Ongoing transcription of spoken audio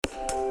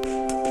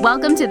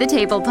Welcome to the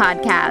Table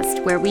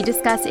Podcast, where we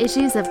discuss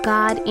issues of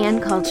God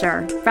and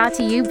culture, brought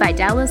to you by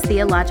Dallas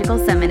Theological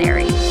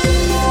Seminary.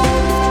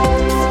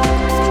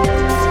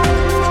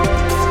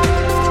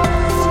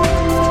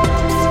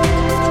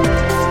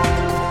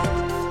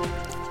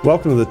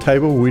 Welcome to the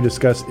Table, where we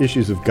discuss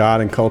issues of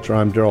God and culture.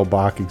 I'm Darrell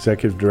Bach,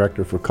 Executive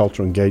Director for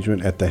Cultural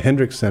Engagement at the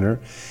Hendricks Center.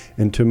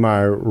 And to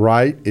my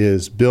right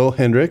is Bill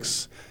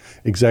Hendricks,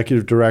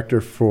 Executive Director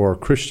for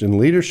Christian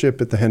Leadership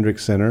at the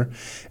Hendricks Center.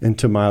 And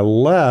to my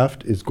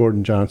left is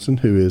Gordon Johnson,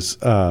 who is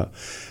a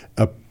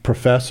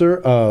professor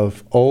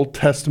of Old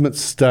Testament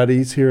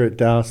studies here at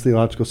Dallas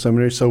Theological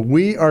Seminary. So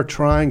we are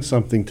trying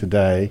something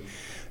today,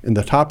 and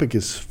the topic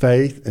is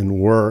faith and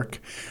work.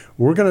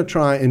 We're going to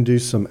try and do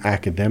some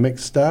academic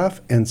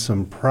stuff and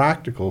some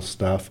practical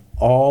stuff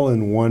all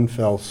in one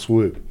fell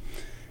swoop.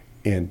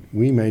 And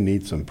we may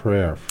need some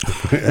prayer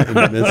in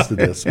the midst of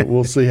this, but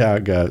we'll see how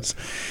it goes.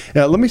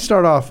 Let me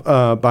start off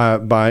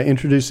by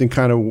introducing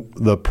kind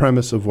of the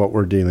premise of what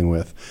we're dealing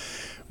with.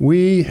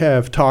 We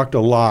have talked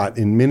a lot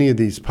in many of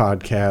these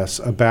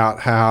podcasts about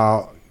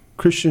how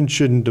Christians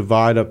shouldn't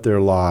divide up their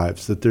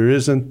lives, that there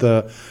isn't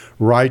the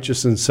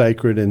righteous and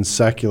sacred and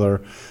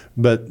secular,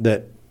 but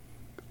that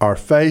our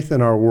faith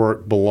and our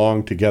work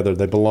belong together.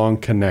 They belong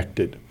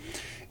connected.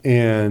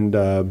 And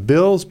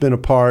Bill's been a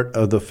part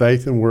of the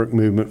faith and work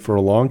movement for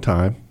a long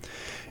time.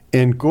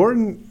 And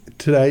Gordon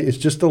today is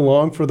just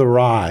along for the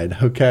ride,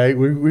 okay?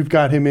 We've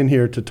got him in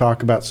here to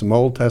talk about some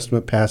Old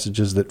Testament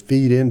passages that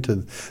feed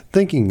into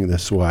thinking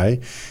this way.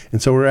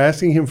 And so we're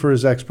asking him for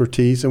his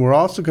expertise, and we're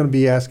also going to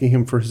be asking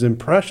him for his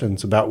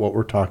impressions about what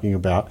we're talking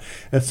about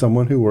as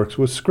someone who works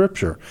with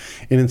Scripture.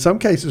 And in some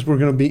cases, we're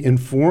going to be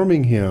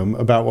informing him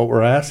about what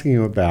we're asking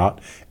him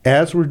about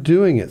as we're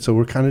doing it. So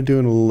we're kind of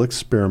doing a little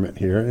experiment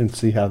here and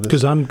see how this...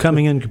 Because I'm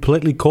coming in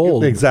completely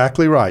cold.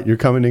 Exactly right. You're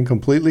coming in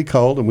completely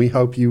cold, and we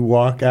hope you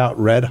walk out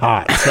red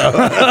hot. So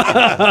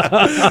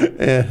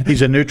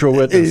he's a neutral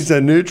witness. He's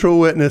a neutral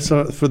witness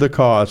for the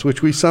cause,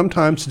 which we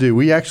sometimes do.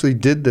 We actually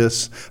did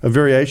this, a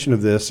variation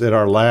of this, at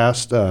our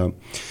last event,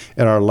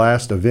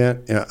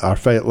 our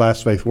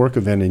last Faith Work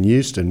event in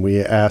Houston. We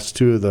asked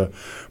two of the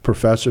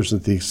professors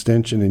at the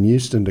Extension in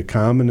Houston to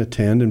come and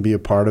attend and be a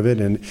part of it,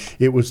 and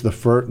it was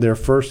their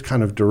first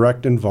kind of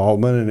direct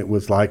involvement, and it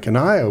was like an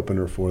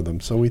eye-opener for them.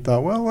 So we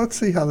thought, well, let's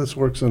see how this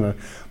works in a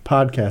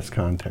podcast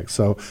context.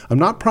 So I'm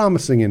not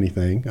promising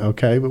anything,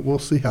 okay, but we'll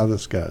see how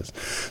this goes.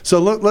 So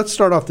let's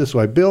start off this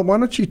way. Bill, why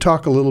don't you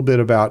talk a little bit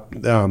about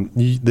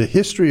the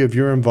history of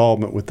your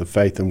involvement with the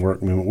faith and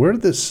work movement? Where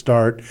did this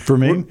start? For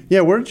me?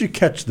 Where did you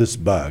catch this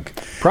bug?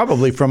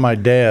 Probably from my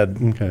dad.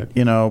 Okay.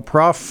 You know,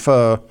 Prof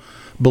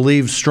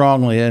believed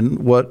strongly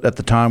in what at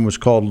the time was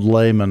called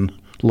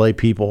lay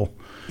people.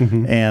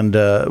 Mm-hmm. And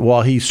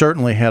while he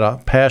certainly had a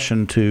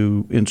passion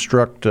to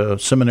instruct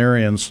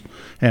seminarians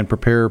and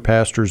prepare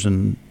pastors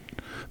and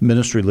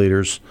ministry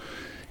leaders,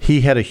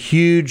 he had a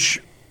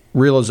huge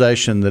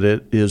realization that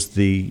it is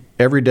the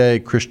everyday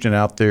Christian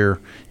out there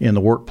in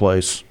the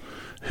workplace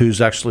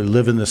who's actually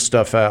living this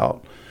stuff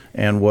out.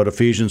 And what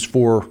Ephesians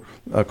 4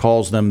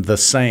 calls them the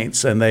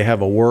saints, and they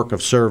have a work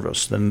of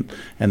service. And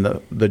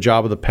the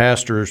job of the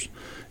pastors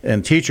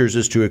and teachers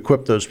is to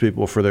equip those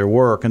people for their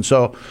work. And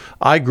so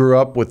I grew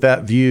up with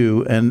that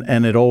view,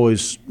 and it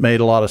always made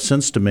a lot of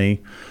sense to me.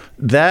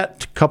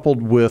 That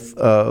coupled with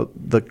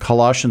the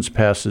Colossians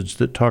passage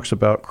that talks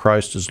about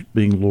Christ as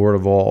being Lord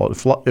of all.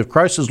 If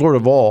Christ is Lord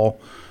of all,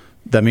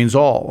 that means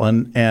all.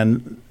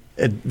 And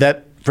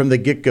that from the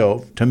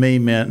get-go, to me,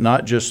 meant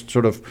not just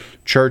sort of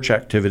church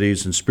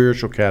activities and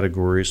spiritual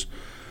categories,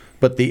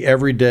 but the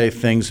everyday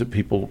things that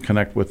people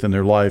connect with in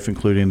their life,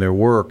 including their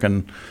work.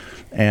 And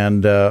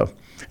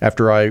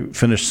after I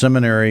finished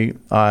seminary,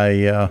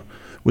 I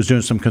was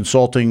doing some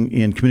consulting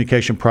in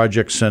communication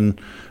projects and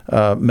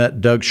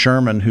met Doug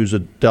Sherman, who's a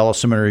Dallas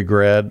Seminary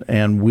grad,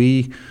 and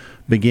we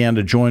began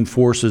to join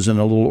forces in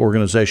a little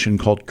organization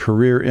called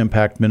Career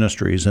Impact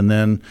Ministries. And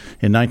then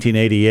in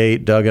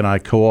 1988, Doug and I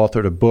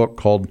co-authored a book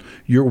called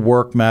Your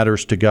Work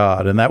Matters to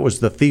God. And that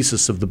was the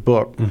thesis of the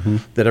book, mm-hmm.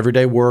 that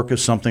everyday work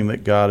is something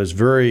that God is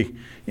very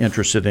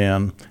interested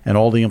in, and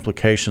all the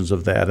implications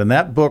of that. And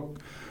that book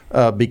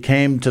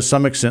became, to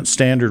some extent,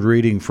 standard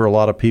reading for a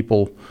lot of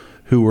people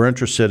who were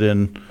interested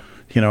in,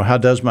 how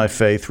does my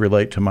faith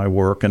relate to my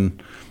work?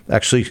 And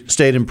actually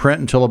stayed in print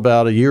until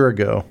about a year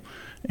ago.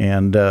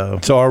 And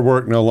so our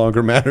work no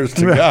longer matters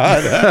to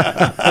God.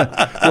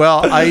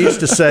 Well, I used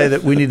to say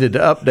that we needed to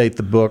update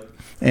the book,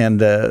 and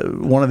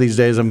one of these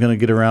days I'm going to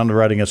get around to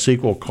writing a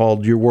sequel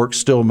called Your Work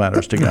Still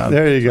Matters to God.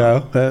 There you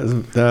go.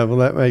 Well,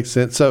 that makes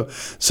sense.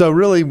 So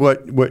really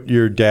what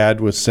your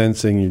dad was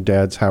sensing, your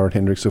dad's Howard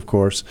Hendricks, of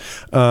course,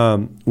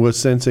 was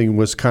sensing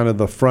was kind of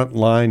the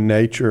frontline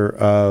nature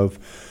of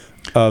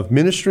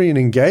ministry and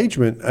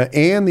engagement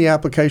and the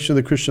application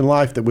of the Christian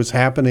life that was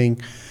happening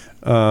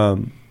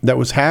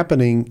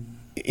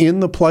in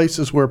the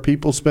places where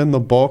people spend the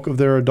bulk of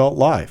their adult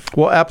life.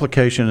 Well,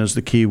 application is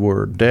the key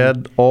word.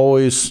 Dad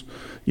always,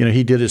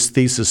 he did his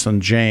thesis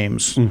on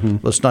James. Mm-hmm.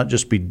 Let's not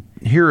just be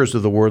hearers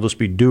of the word, let's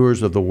be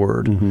doers of the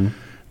word. Mm-hmm.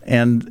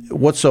 And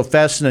what's so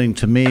fascinating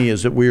to me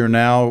is that we are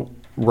now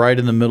right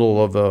in the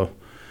middle of a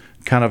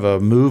kind of a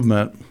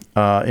movement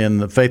in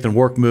the faith and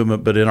work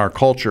movement, but in our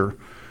culture,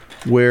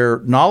 where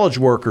knowledge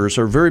workers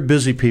are very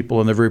busy people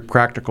and they're very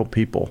practical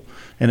people.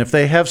 And if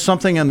they have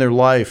something in their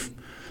life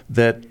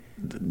that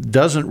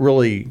doesn't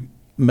really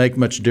make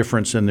much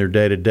difference in their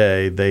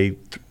day-to-day,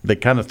 they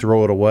kind of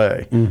throw it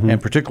away,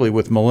 and particularly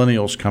with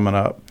millennials coming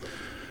up.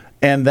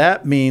 And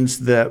that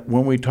means that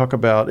when we talk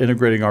about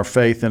integrating our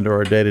faith into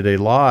our day-to-day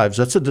lives,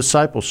 that's a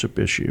discipleship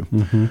issue.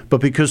 But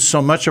because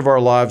so much of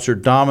our lives are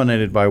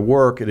dominated by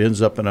work, it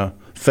ends up in a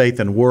faith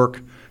and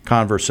work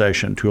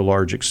conversation to a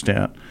large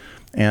extent.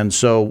 And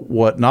so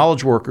what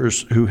knowledge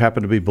workers who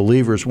happen to be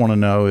believers want to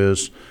know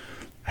is,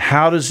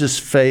 how does this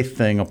faith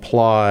thing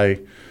apply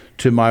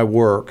to my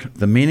work,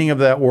 the meaning of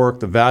that work,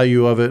 the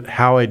value of it,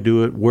 how I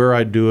do it, where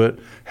I do it,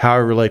 how I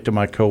relate to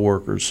my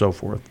coworkers, so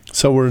forth.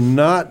 So we're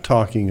not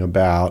talking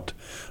about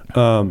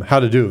how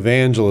to do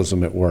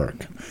evangelism at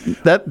work.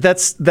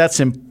 That's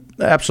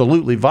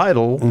absolutely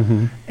vital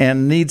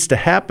and needs to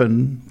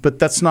happen, but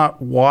that's not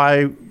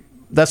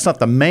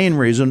the main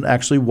reason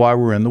actually why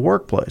we're in the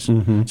workplace.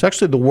 It's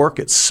actually the work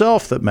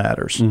itself that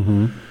matters.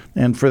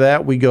 And for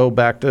that, we go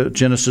back to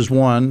Genesis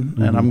 1,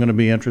 and I'm going to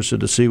be interested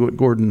to see what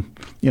Gordon,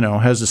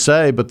 has to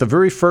say. But the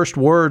very first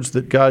words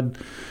that God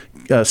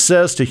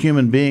says to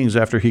human beings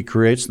after he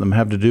creates them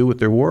have to do with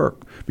their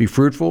work. Be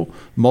fruitful,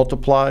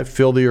 multiply,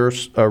 fill the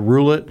earth,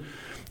 rule it.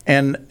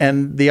 And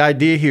the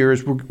idea here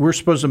is we're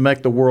supposed to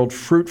make the world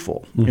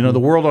fruitful. The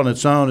world on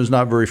its own is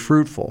not very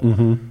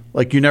fruitful.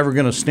 Like, you're never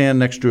going to stand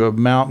next to a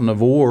mountain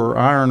of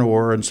iron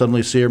ore, and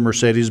suddenly see a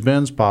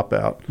Mercedes-Benz pop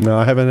out. No,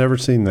 I haven't ever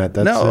seen that.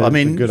 That's a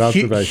good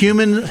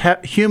observation.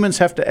 Humans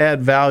have to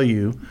add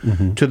value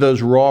to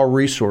those raw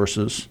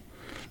resources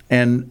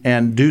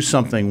and do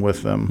something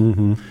with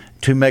them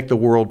to make the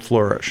world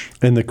flourish.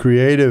 And the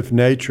creative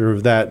nature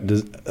of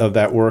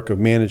that work of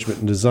management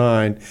and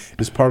design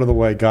is part of the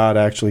way God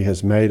actually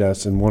has made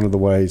us, and one of the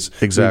ways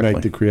we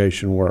make the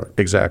creation work.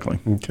 Exactly.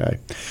 Okay.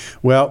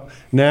 Well,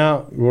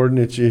 now, Gordon,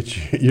 it's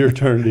your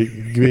turn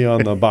to be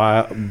on the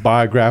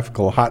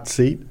biographical hot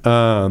seat.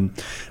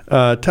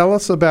 Tell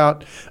us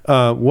about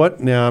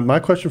now, my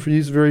question for you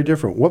is very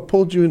different. What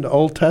pulled you into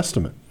Old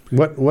Testament?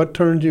 What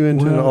turned you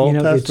into an Old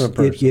Testament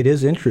person? It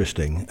is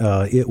interesting.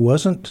 It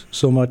wasn't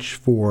so much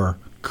for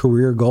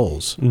career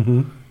goals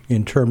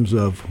in terms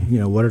of,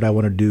 what did I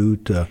want to do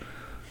to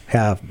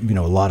have,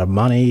 a lot of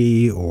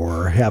money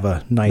or have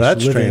a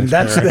nice living.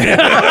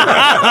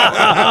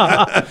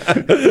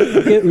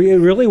 It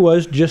really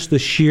was just the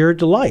sheer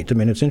delight. I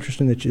mean, it's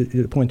interesting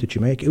the point that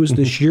you make. It was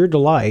the sheer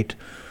delight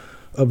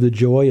of the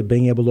joy of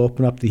being able to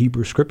open up the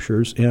Hebrew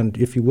Scriptures and,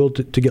 if you will,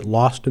 to get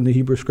lost in the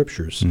Hebrew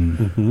Scriptures.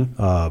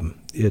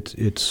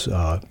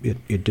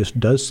 It just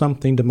does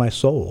something to my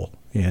soul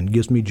and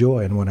gives me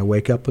joy. And when I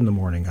wake up in the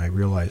morning, I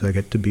realize I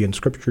get to be in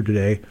Scripture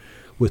today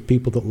with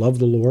people that love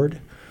the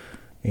Lord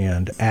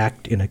and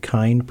act in a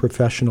kind,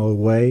 professional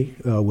way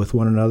with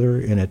one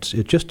another, and it's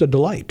just a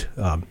delight.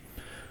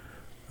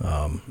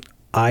 I'm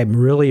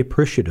really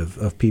appreciative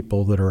of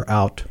people that are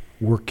out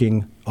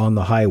working on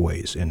the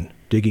highways and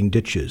digging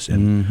ditches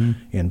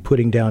and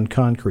putting down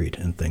concrete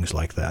and things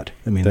like that.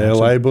 I mean,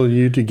 they'll enable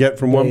you to get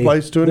from one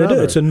place to another.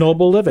 They do. It's a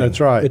noble living. That's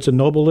right. It's a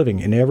noble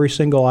living, and every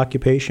single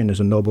occupation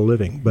is a noble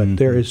living. But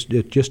there is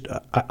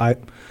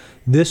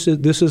this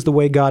is the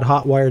way God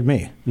hot-wired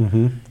me.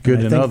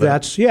 Good to know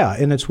that.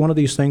 And it's one of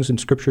these things, and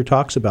Scripture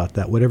talks about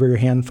that. Whatever your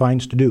hand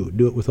finds to do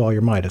it with all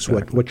your might. It's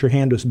what your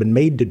hand has been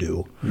made to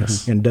do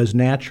and does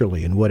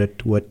naturally, and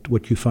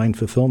what you find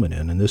fulfillment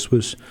in. And this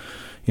was,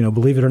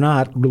 believe it or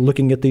not,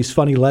 looking at these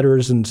funny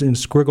letters and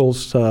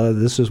squiggles,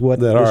 this is what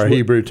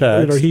Hebrew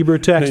text.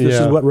 This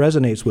is what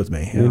resonates with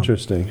me.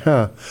 Interesting,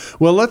 huh?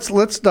 Well,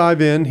 let's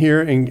dive in here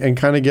and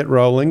kind of get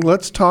rolling.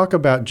 Let's talk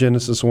about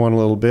Genesis 1 a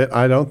little bit.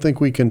 I don't think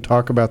we can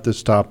talk about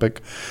this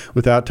topic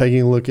without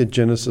taking a look at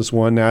Genesis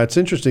 1. Now, it's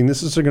interesting.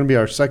 This is going to be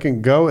our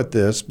second go at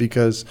this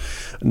because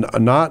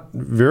not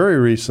very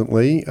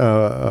recently,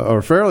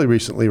 or fairly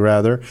recently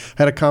rather,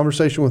 had a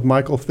conversation with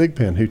Michael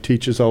Thigpen, who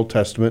teaches Old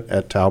Testament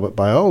at Talbot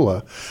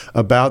Biola,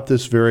 about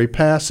this very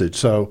passage.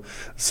 So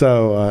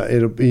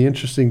it'll be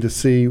interesting to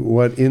see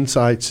what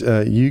insights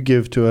you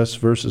give to us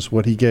versus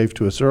what he gave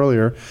to us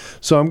earlier.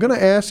 So I'm going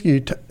to ask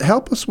you to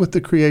help us with the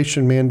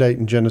creation mandate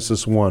in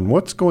Genesis 1.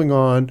 What's going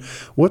on?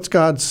 What's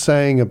God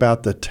saying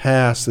about the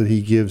task that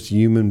he gives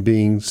human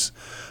beings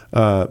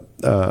to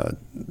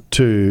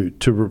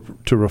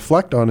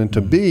reflect on and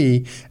to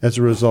be as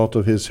a result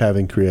of his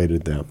having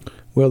created them?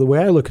 Well, the way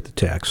I look at the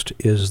text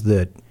is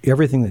that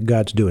everything that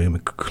God's doing, I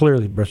mean,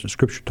 clearly the rest of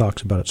Scripture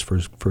talks about it's for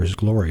his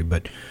glory,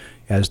 but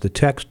as the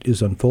text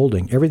is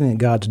unfolding, everything that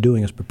God's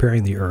doing is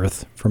preparing the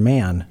earth for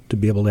man to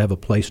be able to have a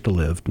place to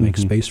live, to make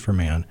space for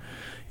man,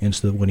 and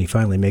so that when he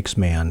finally makes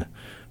man's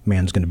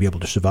going to be able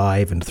to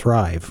survive and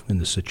thrive in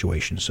this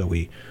situation. So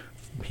he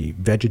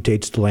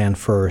vegetates the land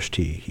first.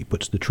 He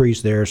puts the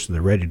trees there so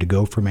they're ready to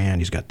go for man.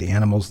 He's got the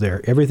animals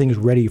there. Everything is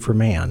ready for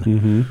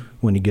man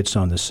when he gets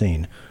on the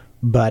scene.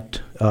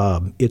 But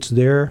it's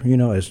there,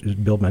 as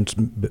Bill made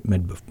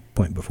the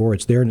point before,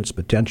 it's there in its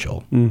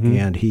potential. Mm-hmm.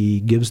 And he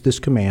gives this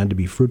command to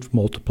be fruitful,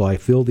 multiply,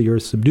 fill the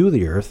earth, subdue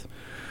the earth.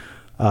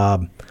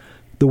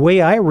 The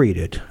way I read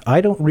it, I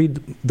don't read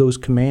those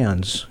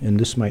commands, and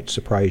this might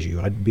surprise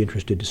you. I'd be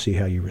interested to see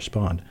how you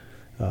respond.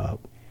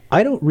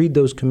 I don't read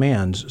those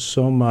commands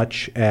so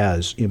much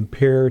as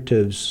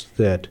imperatives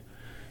that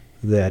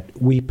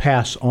we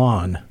pass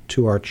on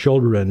to our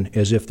children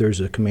as if there's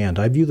a command.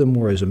 I view them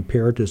more as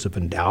imperatives of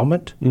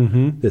endowment,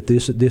 that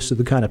this is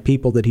the kind of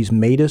people that he's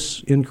made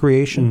us in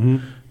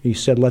creation. He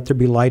said, let there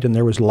be light, and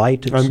there was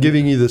light. I'm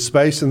giving you the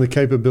space and the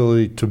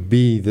capability to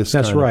be this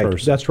kind of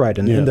person. That's right.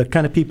 And the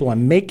kind of people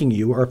I'm making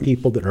you are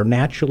people that are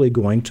naturally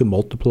going to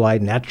multiply.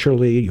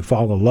 Naturally, you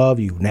fall in love.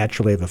 You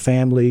naturally have a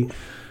family.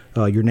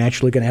 You're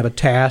naturally going to have a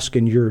task,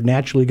 and you're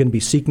naturally going to be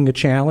seeking a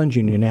challenge,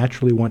 and you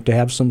naturally want to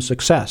have some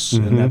success.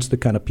 And that's the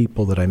kind of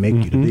people that I make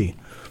you to be.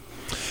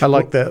 I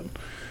like that.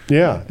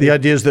 Yeah. The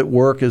idea is that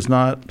work is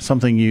not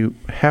something you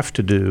have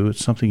to do.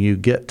 It's something you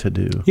get to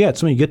do. Yeah,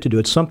 it's something you get to do.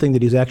 It's something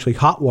that he's actually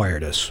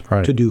hot-wired us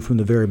to do from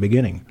the very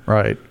beginning.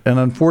 Right. And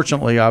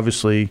unfortunately,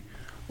 obviously,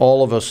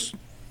 all of us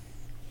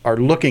are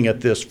looking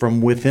at this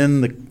from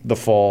within the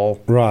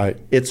fall. Right.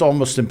 It's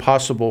almost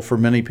impossible for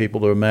many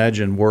people to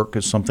imagine work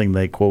as something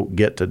they, quote,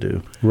 get to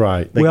do.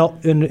 Right.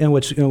 And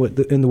what's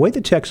in the way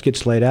the text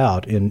gets laid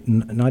out,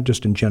 not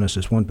just in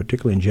Genesis 1,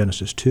 particularly in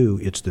Genesis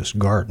 2, it's this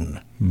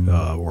garden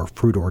or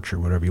fruit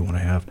orchard, whatever you want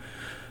to have.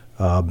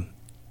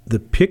 The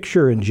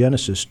picture in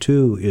Genesis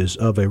 2 is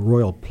of a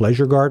royal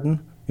pleasure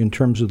garden in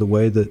terms of the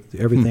way that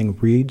everything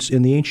reads.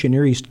 In the ancient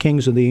Near East,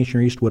 kings of the ancient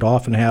Near East would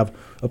often have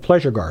a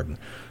pleasure garden.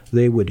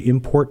 They would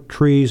import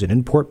trees and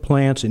import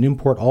plants and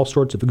import all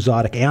sorts of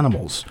exotic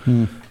animals.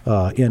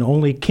 And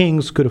only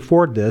kings could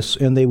afford this,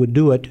 and they would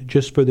do it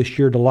just for the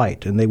sheer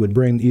delight. And they would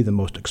bring either the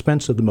most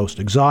expensive, the most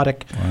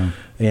exotic. Wow.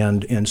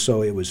 And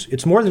so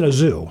it's more than a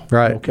zoo.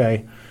 Right.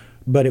 Okay.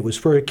 But it was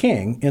for a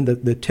king, and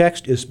the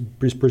text is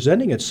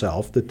presenting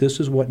itself that this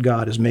is what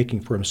God is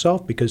making for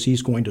himself, because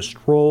he's going to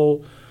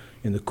stroll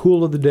in the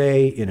cool of the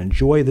day and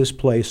enjoy this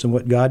place. And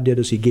what God did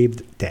is he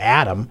gave to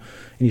Adam,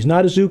 and he's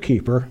not a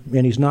zookeeper,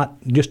 and he's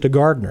not just a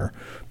gardener,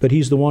 but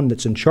he's the one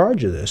that's in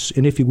charge of this,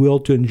 and if you will,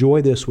 to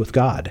enjoy this with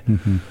God.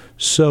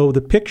 So the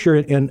picture,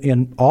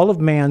 and all of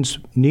man's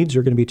needs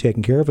are going to be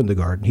taken care of in the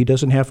garden. He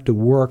doesn't have to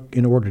work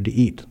in order to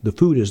eat. The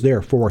food is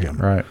there for him.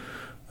 Right.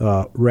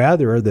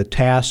 Rather, the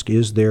task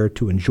is there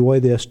to enjoy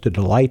this, to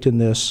delight in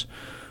this.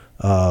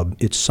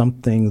 It's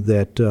something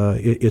that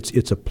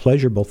it's a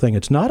pleasurable thing.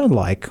 It's not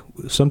unlike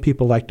some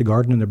people like to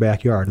garden in their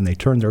backyard, and they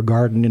turn their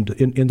garden into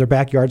in their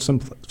backyard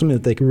something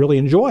that they can really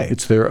enjoy.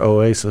 It's their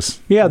oasis.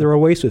 Yeah, their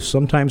oasis.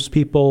 Sometimes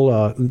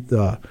people,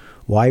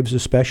 wives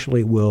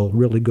especially, will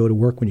really go to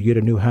work when you get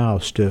a new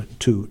house to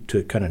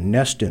kind of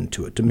nest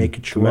into it, to make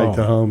it your own. To make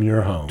the home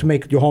your home. To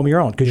make your home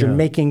your own, because you're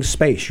making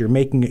space. You're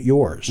making it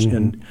yours.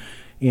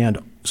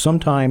 And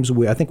sometimes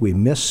I think we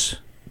miss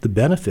the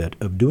benefit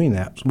of doing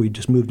that. So we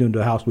just moved into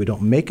a house, we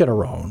don't make it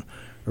our own,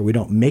 or we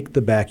don't make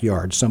the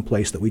backyard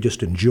someplace that we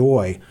just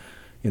enjoy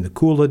in the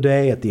cool of the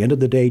day, at the end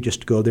of the day,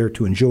 just to go there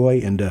to enjoy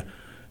and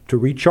to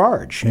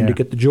recharge and to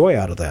get the joy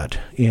out of that.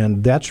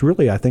 And that's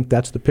really, I think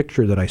that's the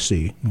picture that I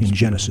see in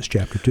Genesis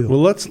chapter 2. Well,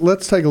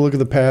 let's take a look at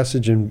the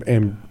passage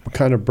and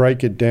kind of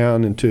break it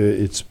down into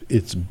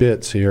its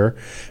bits here.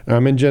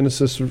 I'm in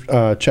Genesis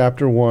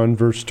chapter 1,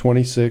 verse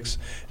 26,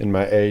 and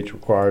my age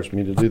requires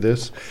me to do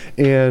this.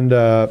 And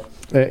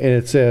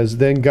it says,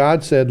 "Then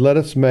God said, let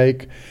us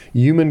make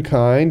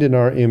humankind in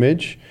our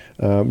image,"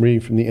 reading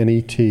from the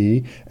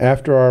NET,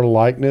 "after our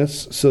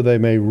likeness, so they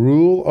may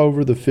rule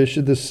over the fish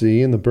of the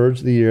sea and the birds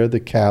of the air, the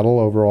cattle,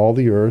 over all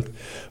the earth,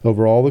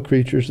 over all the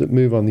creatures that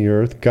move on the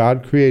earth.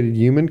 God created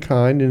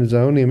humankind in his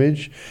own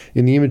image.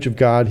 In the image of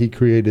God he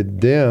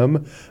created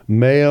them.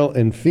 Male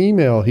and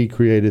female he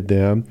created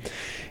them."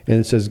 And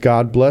it says,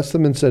 "God blessed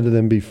them and said to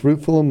them, be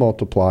fruitful and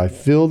multiply,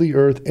 fill the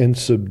earth and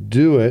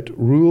subdue it,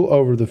 rule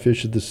over the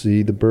fish of the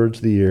sea, the birds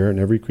of the air, and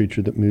every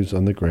creature that moves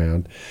on the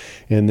ground."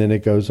 And then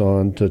it goes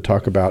on to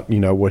talk about,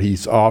 what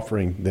he's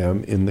offering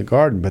them in the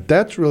garden. But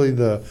that's really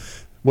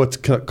what's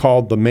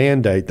called the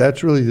mandate.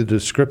 That's really the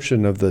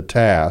description of the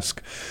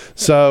task.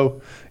 So,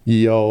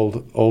 ye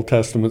Old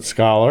Testament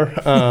scholar,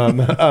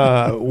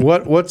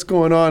 what's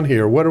going on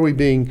here? What are we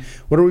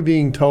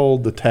being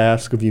told the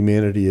task of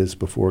humanity is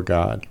before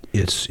God?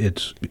 It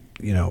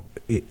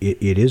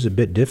is a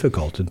bit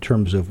difficult in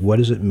terms of what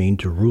does it mean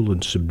to rule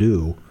and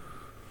subdue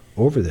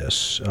over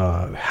this.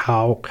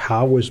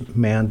 How was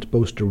man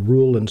supposed to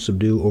rule and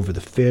subdue over the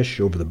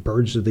fish, over the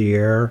birds of the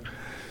air?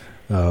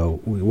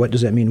 What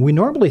does that mean? We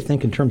normally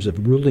think in terms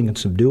of ruling and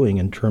subduing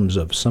in terms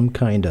of some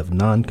kind of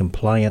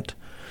non-compliant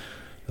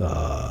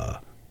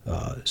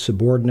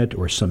subordinate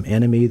or some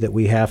enemy that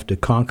we have to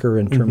conquer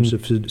in terms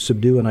of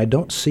subdue, and I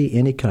don't see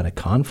any kind of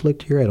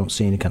conflict here. I don't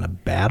see any kind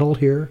of battle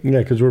here. Yeah,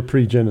 because we're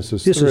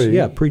pre-Genesis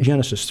 3.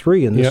 Pre-Genesis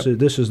 3, and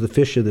this is the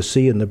fish of the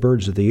sea and the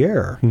birds of the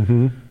air.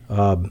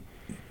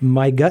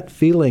 My gut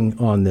feeling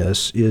on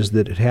this is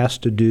that it has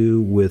to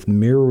do with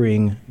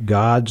mirroring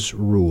God's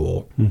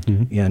rule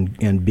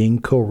and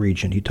being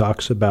co-regent. He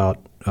talks about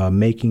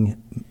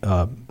making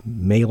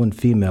male and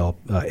female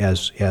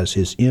as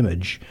his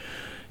image.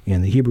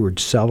 And the Hebrew word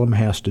tselem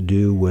has to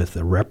do with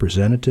a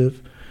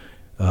representative.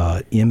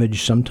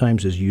 Image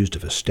sometimes is used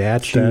of a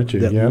statue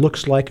that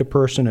looks like a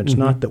person. It's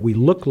not that we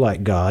look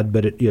like God,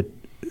 but it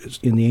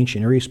in the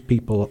ancient Near East,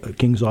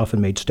 kings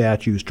often made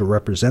statues to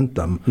represent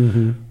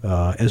them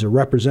as a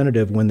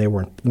representative when they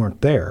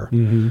weren't there.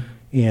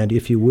 And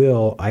if you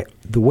will,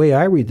 the way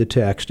I read the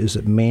text is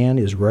that man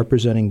is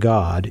representing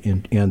God,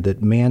 and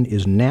that man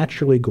is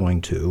naturally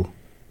going to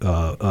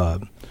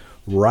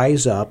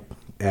rise up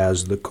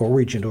as the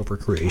co-regent over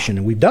creation,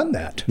 and we've done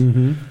that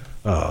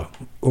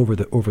over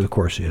the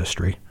course of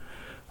history.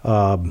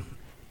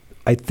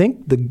 I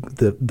think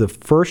the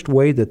first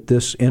way that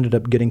this ended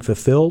up getting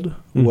fulfilled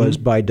was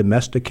by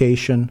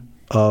domestication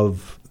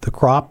of the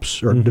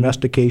crops, or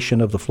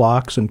domestication of the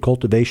flocks and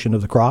cultivation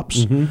of the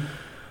crops.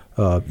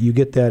 You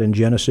get that in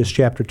Genesis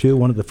chapter 2.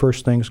 One of the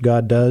first things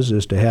God does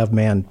is to have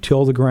man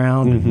till the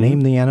ground and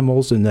name the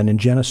animals. And then in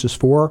Genesis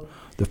 4,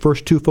 the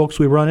first two folks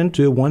we run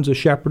into, one's a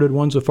shepherd and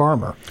one's a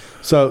farmer.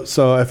 So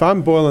if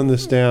I'm boiling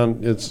this down,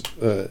 it's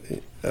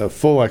a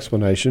full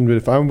explanation, but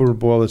if I were to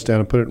boil this down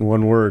and put it in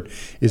one word,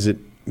 is it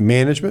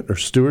management or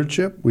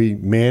stewardship? We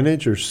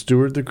manage or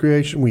steward the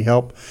creation. We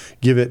help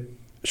give it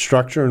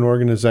structure and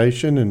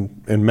organization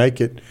and make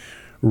it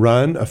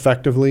run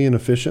effectively and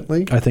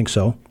efficiently? I think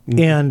so.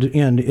 And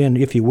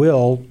if you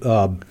will,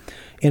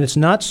 and it's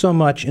not so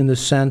much in the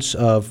sense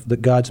of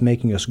that God's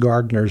making us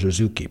gardeners or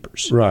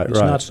zookeepers. Right, It's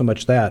not so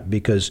much that,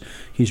 because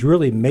He's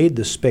really made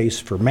the space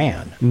for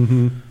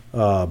man.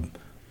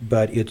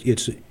 But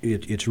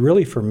it's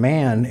really for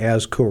man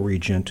as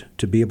co-regent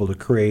to be able to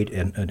create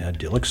an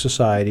idyllic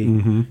society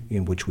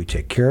in which we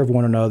take care of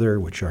one another,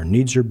 which our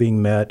needs are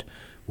being met,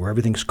 where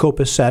everything's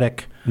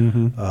copacetic,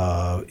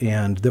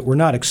 and that we're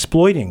not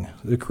exploiting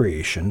the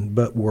creation,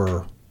 but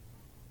we're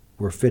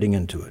fitting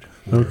into it.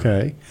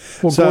 Okay.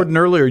 Well, Gordon,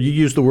 earlier you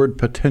used the word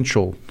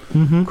potential.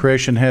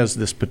 Creation has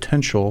this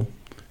potential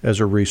as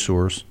a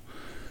resource.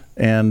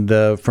 And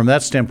from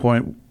that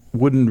standpoint,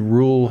 wouldn't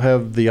rule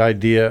have the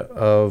idea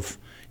of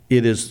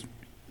it is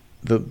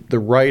the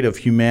right of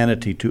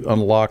humanity to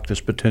unlock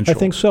this potential? I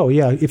think so,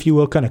 yeah, if you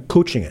will, kind of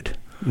coaching it.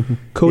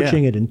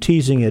 It and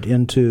teasing it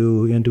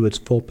into its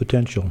full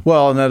potential.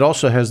 Well, and that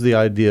also has the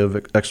idea of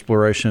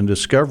exploration and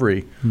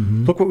discovery.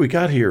 Look what we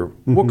got here.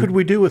 What could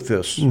we do with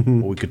this? Well,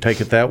 we could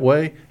take it that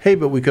way. Hey,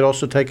 but we could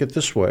also take it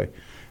this way.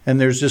 And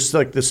there's just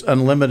like this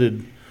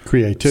unlimited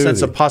creativity,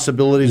 sense of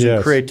possibilities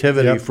and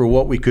creativity for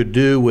what we could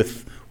do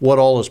with what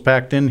all is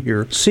packed in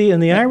here. See,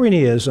 and the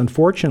irony is,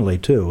 unfortunately,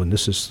 too, and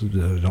this is,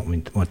 I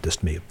don't want this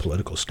to be a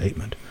political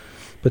statement,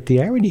 but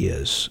the irony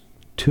is,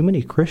 too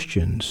many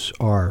Christians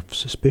are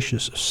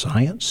suspicious of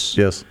science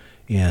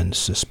and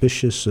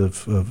suspicious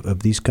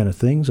of these kind of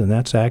things, and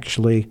that's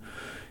actually,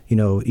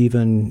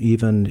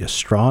 even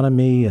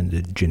astronomy and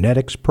the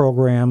genetics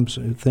programs,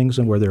 things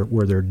where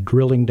they're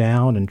drilling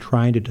down and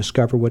trying to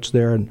discover what's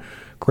there. And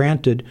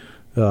granted,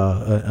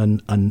 a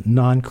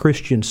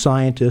non-Christian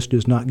scientist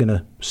is not going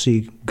to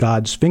see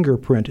God's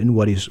fingerprint in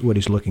what he's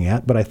looking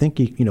at, but I think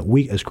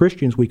we as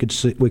Christians we could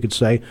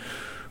say,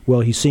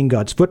 well, he's seeing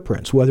God's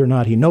footprints, whether or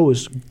not he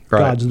knows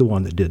God's the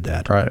one that did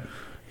that. Right.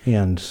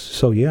 And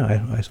so,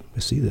 I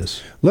see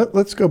this.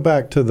 Let's go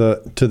back to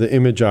the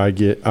image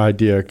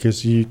idea,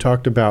 because you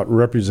talked about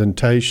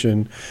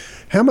representation.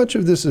 How much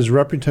of this is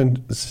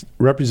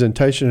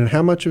representation, and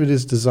how much of it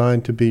is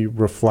designed to be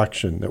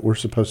reflection, that we're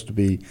supposed to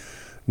be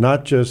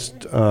not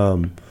just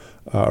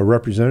a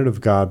representative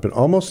of God, but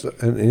almost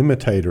an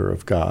imitator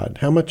of God?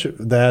 How much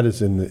of that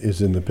is in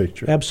the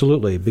picture?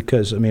 Absolutely,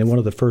 because one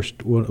of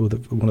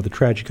the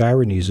tragic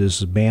ironies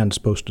is man's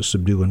supposed to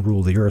subdue and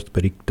rule the earth,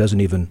 but he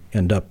doesn't even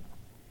end up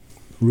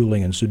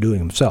ruling and subduing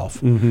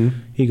himself.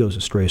 He goes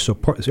astray. So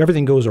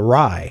everything goes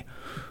awry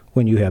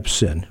when you have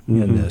sin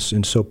in this.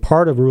 And so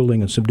part of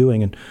ruling and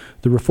subduing, and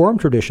the Reformed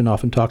tradition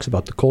often talks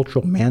about the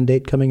cultural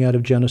mandate coming out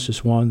of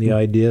Genesis 1, the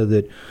idea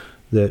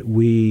that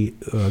we,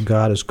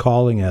 God is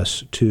calling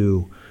us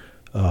to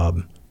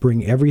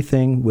bring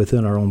everything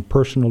within our own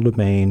personal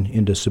domain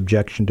into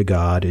subjection to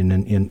God and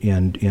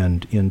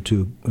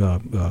into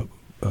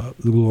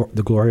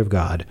the glory of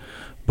God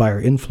by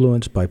our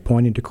influence, by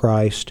pointing to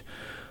Christ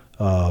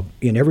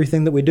in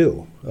everything that we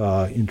do,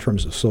 in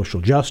terms of social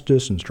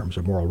justice, in terms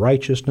of moral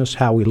righteousness,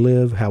 how we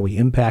live, how we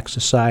impact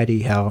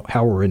society,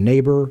 how we're a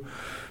neighbor,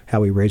 how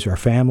we raise our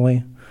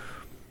family.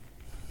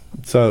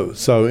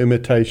 So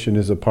imitation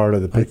is a part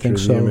of the picture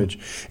of the image.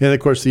 And, of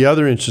course, the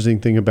other interesting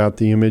thing about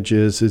the image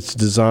is it's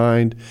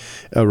designed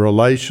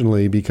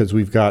relationally, because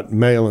we've got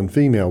male and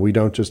female. We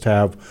don't just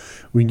have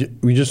we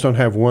just don't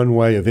have one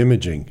way of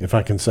imaging, if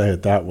I can say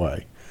it that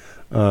way.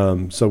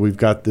 So we've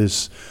got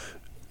this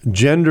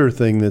gender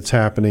thing that's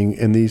happening,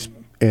 and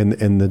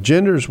the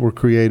genders were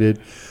created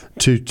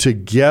to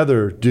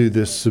together do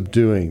this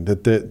subduing,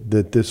 that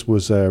this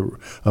was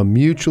a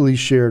mutually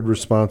shared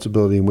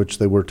responsibility in which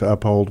they were to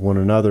uphold one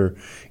another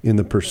in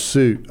the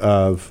pursuit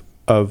of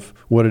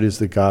what it is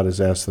that God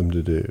has asked them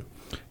to do.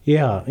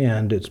 Yeah,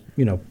 and it's,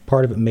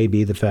 part of it may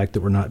be the fact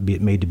that we're not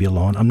made to be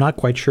alone. I'm not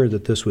quite sure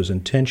that this was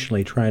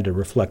intentionally trying to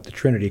reflect the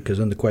Trinity, because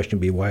then the question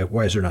would be,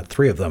 why is there not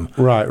three of them?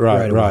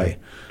 Right.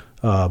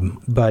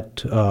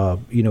 But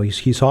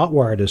he's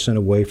hot-wired us in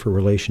a way for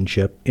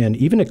relationship. And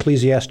even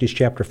Ecclesiastes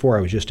chapter 4,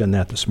 I was just in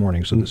that this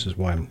morning, so this is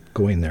why I'm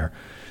going there.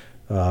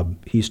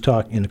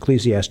 In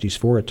Ecclesiastes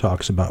 4, it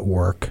talks about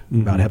work,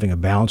 about having a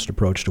balanced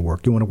approach to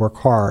work. You want to work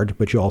hard,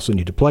 but you also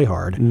need to play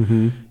hard.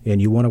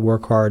 And you want to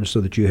work hard so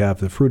that you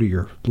have the fruit of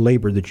your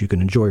labor that you can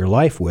enjoy your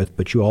life with,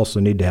 but you also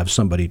need to have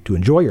somebody to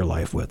enjoy your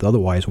life with.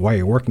 Otherwise, why are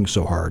you working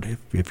so hard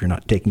if you're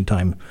not taking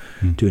time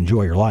to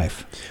enjoy your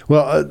life?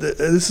 Well,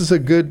 this is a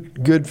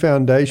good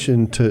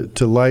foundation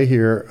to lay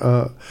here.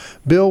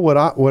 Bill,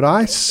 what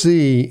I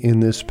see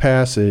in this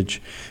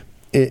passage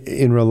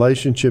in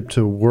relationship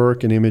to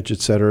work and image, et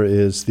cetera,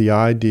 is the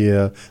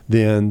idea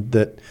then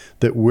that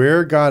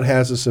where God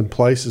has us and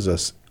places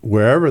us,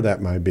 wherever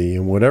that might be,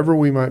 and whatever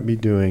we might be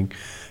doing,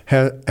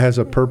 has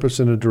a purpose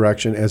and a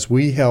direction as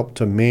we help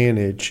to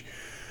manage.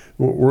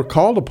 We're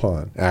called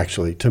upon,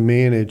 actually, to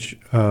manage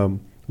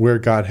where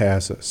God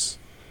has us.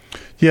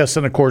 Yes,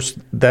 and of course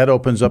that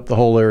opens up the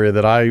whole area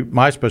that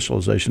my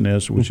specialization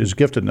is, which is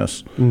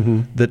giftedness.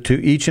 That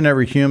to each and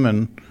every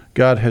human,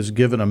 God has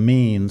given a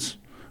means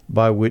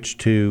by which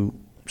to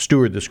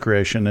steward this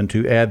creation and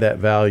to add that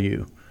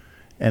value.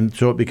 And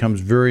so it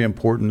becomes very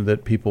important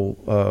that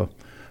people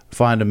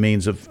find a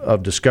means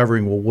of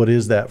discovering, well, what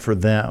is that for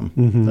them?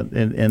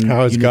 And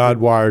how has God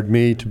wired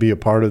me to be a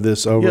part of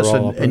this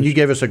overall? Yes, and you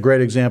gave us a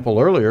great example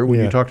earlier when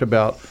you talked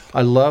about,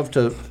 I love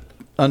to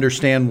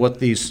understand what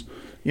these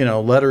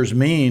letters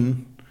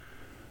mean,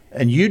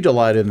 and you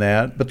delight in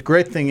that. But the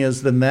great thing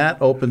is then that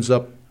opens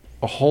up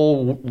a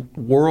whole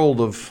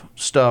world of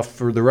stuff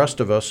for the rest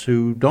of us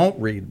who don't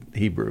read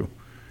Hebrew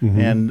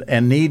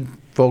and need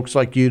folks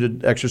like you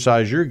to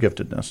exercise your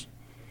giftedness.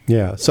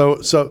 Yeah.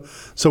 So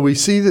we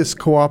see this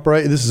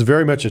cooperate. This is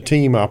very much a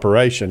team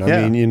operation.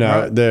 I mean,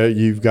 there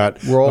you've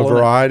got a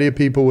variety of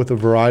people with a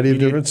variety of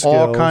different skills.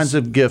 All kinds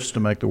of gifts to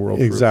make the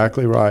world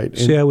exactly fruitful. Right.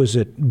 See, I was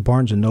at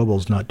Barnes &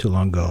 Noble's not too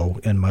long ago,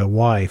 and my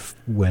wife,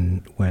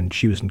 when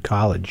she was in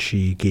college,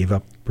 she gave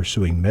up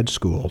pursuing med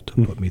school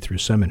to put me through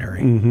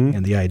seminary.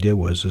 And the idea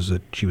was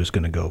that she was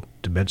going to go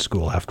to med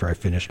school after I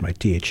finished my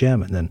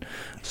THM, and then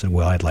I said,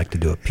 well, I'd like to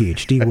do a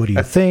PhD. What do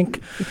you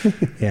think?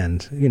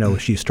 And,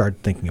 she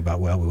started thinking about,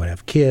 well, we want to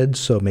have kids,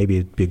 so maybe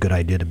it'd be a good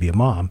idea to be a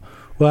mom.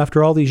 Well,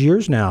 after all these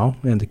years now,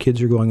 and the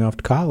kids are going off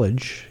to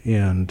college,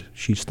 and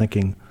she's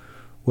thinking,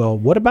 well,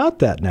 what about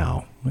that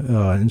now?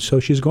 And so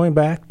she's going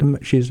back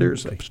she's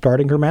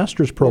starting her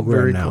master's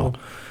program now.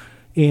 Cool.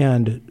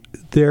 And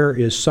there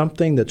is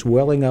something that's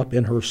welling up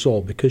in her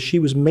soul because she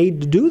was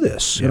made to do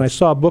this. Yes. And I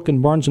saw a book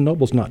in Barnes &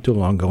 Noble's not too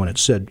long ago, and it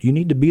said, you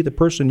need to be the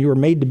person you were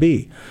made to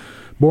be,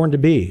 born to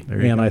be.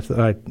 And I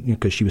thought,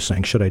 because she was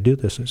saying, should I do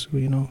this? I said,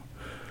 well,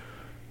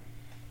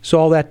 So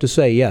all that to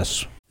say,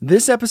 yes.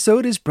 This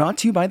episode is brought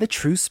to you by the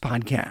Truce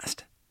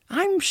Podcast.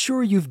 I'm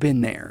sure you've been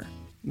there.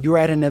 You're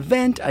at an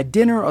event, a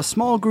dinner, a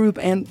small group,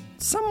 and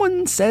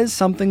someone says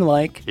something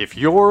like, if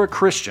you're a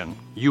Christian,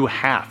 you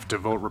have to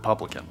vote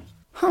Republican.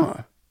 Huh.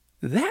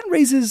 That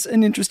raises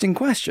an interesting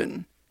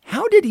question.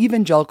 How did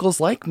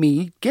evangelicals like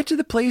me get to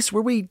the place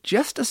where we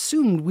just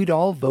assumed we'd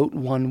all vote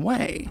one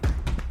way?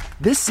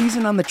 This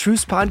season on the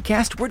Truce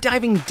Podcast, we're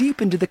diving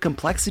deep into the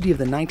complexity of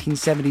the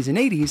 1970s and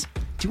 80s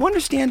to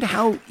understand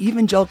how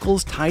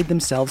evangelicals tied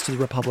themselves to the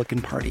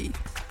Republican Party.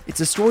 It's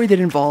a story that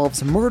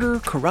involves murder,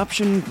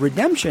 corruption,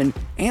 redemption,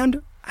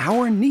 and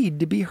our need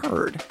to be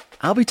heard.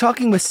 I'll be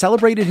talking with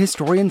celebrated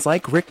historians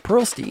like Rick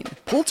Perlstein,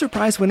 Pulitzer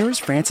Prize winners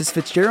Francis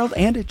Fitzgerald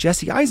and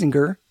Jesse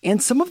Eisinger,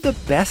 and some of the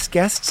best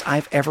guests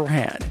I've ever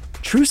had.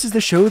 Truce is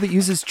the show that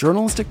uses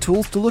journalistic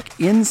tools to look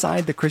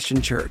inside the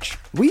Christian church.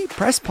 We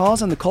press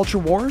pause on the culture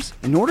wars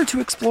in order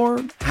to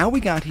explore how we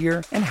got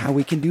here and how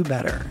we can do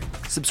better.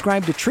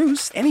 Subscribe to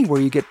Truce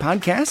anywhere you get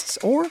podcasts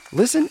or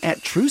listen at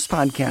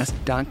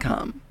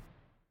trucepodcast.com.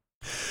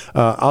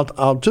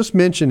 I'll just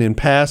mention in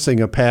passing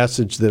a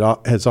passage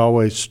that has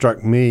always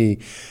struck me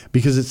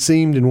because it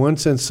seemed in one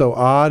sense so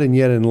odd, and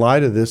yet in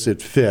light of this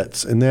it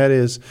fits, and that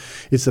is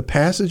it's the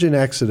passage in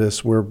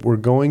Exodus where we're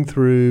going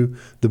through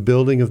the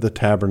building of the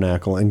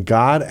tabernacle, and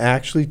God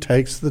actually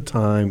takes the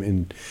time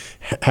in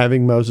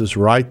having Moses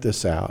write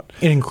this out.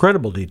 In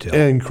incredible detail.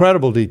 In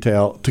incredible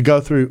detail to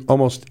go through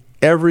almost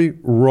every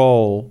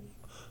role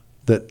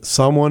that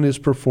someone is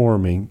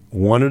performing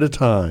one at a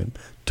time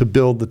to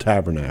build the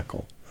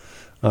tabernacle.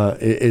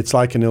 It's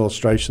like an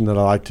illustration that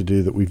I like to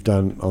do that we've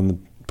done on the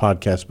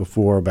podcast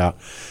before about,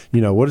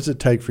 what does it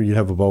take for you to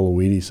have a bowl of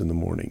Wheaties in the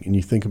morning? And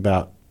you think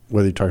about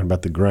whether you're talking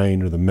about the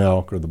grain or the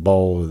milk or the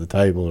bowl or the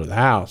table or the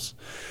house.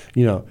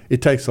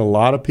 It takes a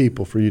lot of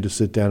people for you to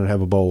sit down and have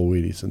a bowl of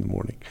Wheaties in the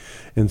morning.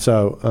 And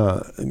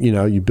so,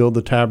 you build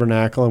the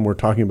tabernacle, and we're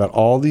talking about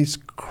all these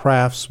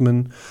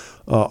craftsmen,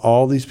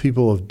 all these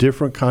people of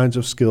different kinds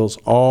of skills,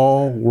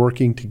 all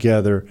working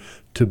together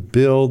to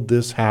build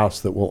this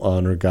house that will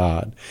honor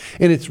God.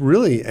 And it's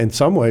really, in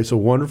some ways, a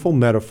wonderful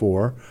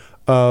metaphor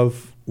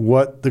of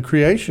what the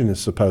creation is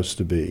supposed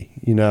to be.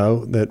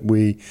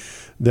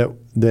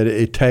 That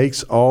it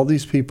takes all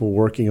these people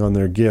working on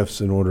their gifts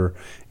in order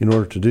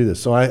to do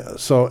this. So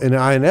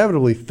I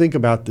inevitably think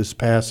about this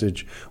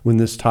passage when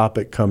this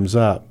topic comes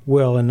up.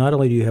 Well, and not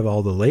only do you have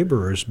all the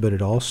laborers, but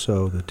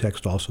the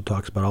text also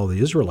talks about all the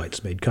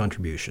Israelites made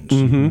contributions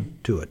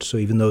to it. So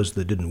even those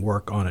that didn't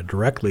work on it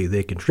directly,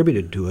 they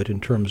contributed to it in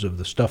terms of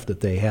the stuff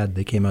that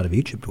they came out of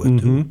Egypt with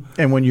too.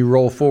 And when you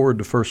roll forward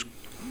to 1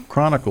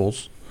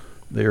 Chronicles,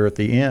 there at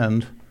the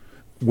end,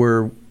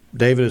 where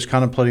David is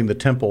contemplating the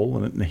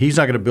temple, and he's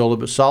not going to build it,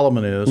 but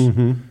Solomon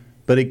is.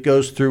 But it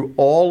goes through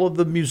all of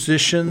the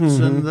musicians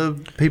and the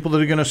people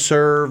that are going to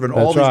serve and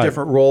all these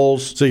different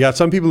roles. So you got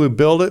some people who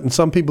build it and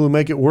some people who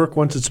make it work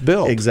once it's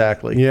built.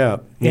 Exactly. Yeah.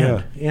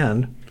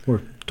 And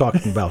we're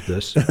talking about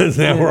this.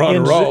 Now we're on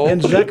a roll.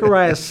 In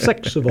Zechariah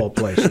 6 of all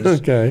places,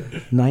 okay,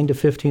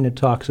 9-15, it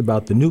talks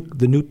about the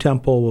new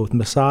temple with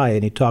Messiah,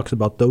 and he talks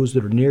about those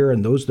that are near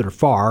and those that are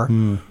far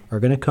are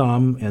going to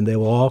come, and they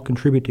will all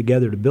contribute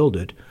together to build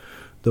it.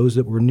 Those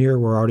that were near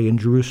were already in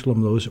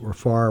Jerusalem. Those that were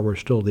far were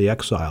still the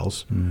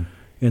exiles.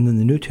 And then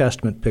the New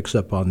Testament picks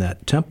up on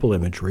that temple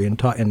imagery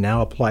and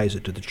now applies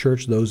it to the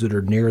church, those that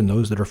are near and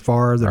those that are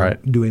far that are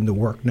doing the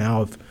work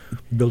now of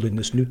building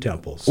this new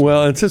temple. So.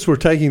 Well, and since we're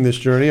taking this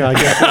journey, I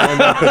guess we'll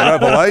end up in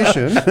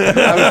Revelation.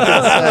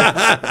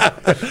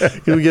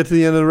 When we get to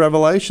the end of the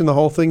Revelation, the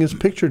whole thing is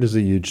pictured as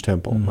a huge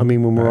temple. I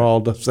mean, when we're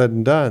all said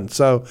and done.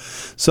 So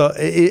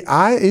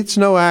it's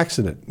no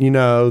accident,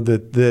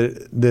 that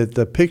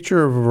the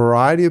picture of a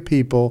variety of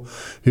people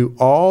who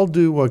all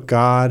do what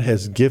God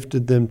has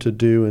gifted them to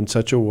do in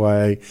such a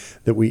way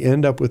that we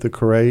end up with a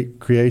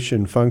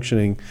creation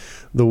functioning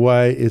the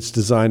way it's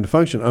designed to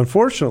function.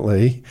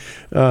 Unfortunately,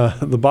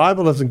 the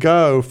Bible doesn't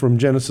go from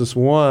Genesis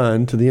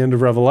 1 to the end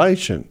of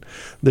Revelation.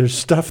 There's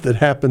stuff that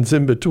happens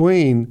in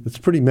between that's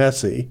pretty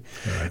messy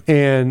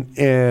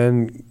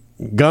and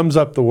gums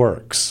up the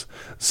works.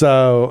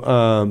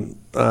 So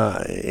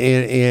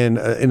in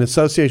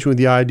association with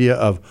the idea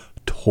of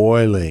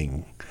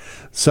toiling.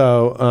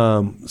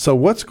 So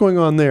what's going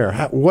on there?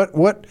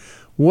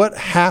 What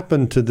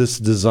happened to this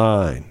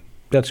design?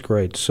 That's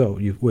great. So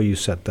you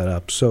set that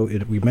up. So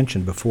we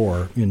mentioned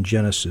before in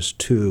Genesis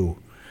 2,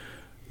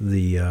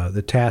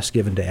 the task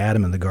given to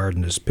Adam in the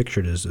garden is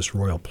pictured as this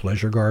royal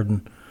pleasure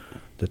garden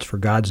that's for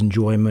God's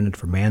enjoyment and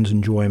for man's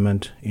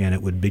enjoyment, and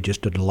it would be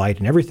just a delight.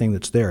 And everything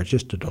that's there, it's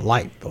just a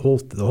delight. The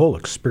whole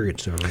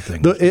experience of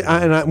everything.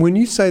 When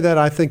you say that,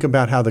 I think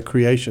about how the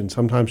creation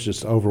sometimes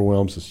just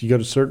overwhelms us. You go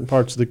to certain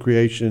parts of the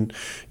creation,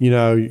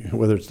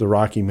 whether it's the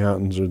Rocky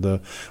Mountains or the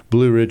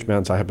Blue Ridge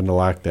Mountains. I happen to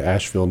like the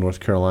Asheville,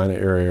 North Carolina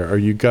area. Or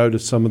you go to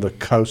some of the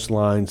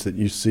coastlines that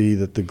you see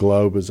that the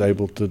globe is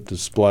able to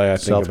display.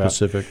 South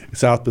Pacific.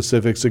 South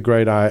Pacific's a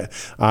great.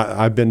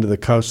 I've been to the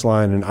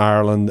coastline in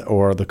Ireland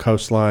or the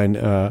coastline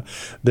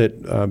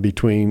that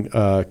between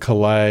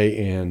Calais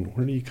and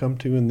where do you come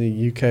to in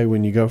the UK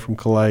when you go from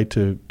Calais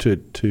to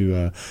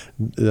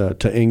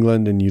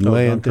England and you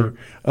land Dunkirk.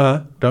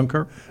 there?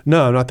 Dunkirk?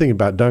 No, I'm not thinking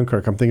about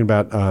Dunkirk. I'm thinking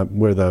about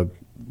where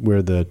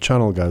the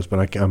channel goes,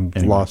 but I'm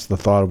lost the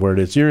thought of where it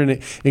is. You're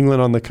in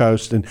England on the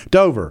coast and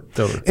Dover.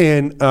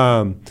 And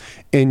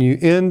you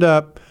end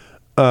up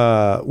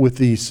with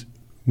these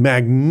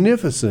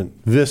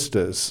magnificent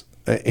vistas.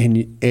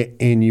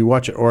 And you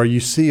watch it, or you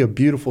see a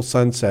beautiful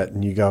sunset,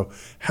 and you go,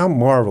 "How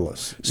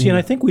marvelous!" See, and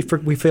I think we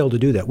fail to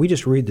do that. We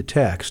just read the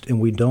text,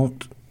 and we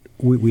don't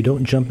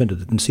jump into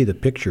and see the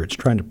picture. It's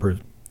trying to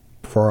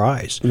for our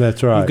eyes.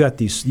 That's right.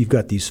 You've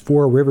got these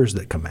four rivers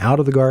that come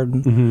out of the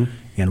garden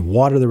and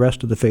water the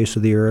rest of the face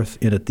of the earth.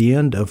 And at the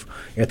end of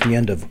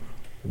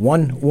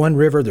one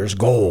river, there's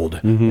gold.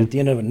 At the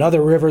end of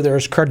another river,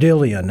 there's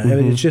carnelian. I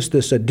mean, it's just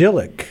this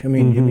idyllic. I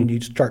mean, you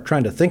start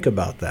trying to think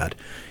about that.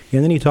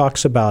 And then he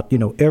talks about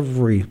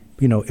every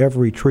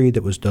tree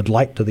that was a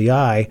delight to the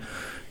eye,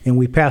 and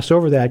we pass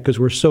over that because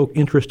we're so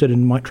interested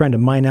in trying to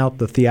mine out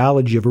the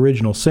theology of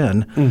original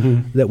sin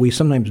that we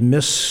sometimes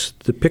miss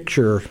the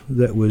picture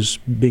that was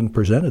being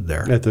presented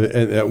there.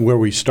 At where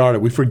we started,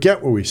 we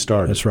forget where we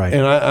started. That's right.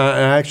 And I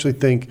actually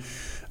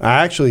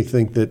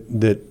think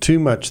that too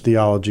much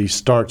theology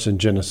starts in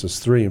Genesis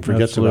 3 and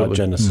forgets about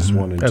Genesis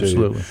 1 and 2.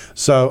 Absolutely.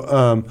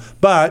 So,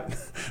 but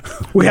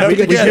we do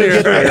get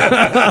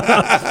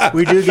there.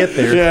 We do get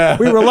there. Yeah.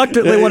 We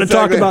reluctantly want to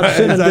talk about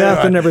sin and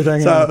death and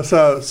everything.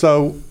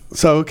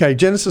 So okay,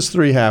 Genesis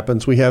 3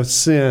 happens. We have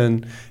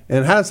sin,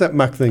 and how does that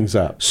muck things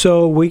up?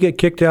 So we get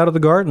kicked out of the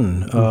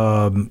garden,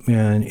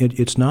 and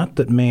it's not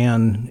that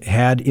man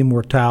had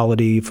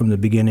immortality from the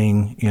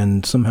beginning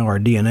and somehow our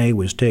DNA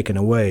was taken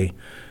away.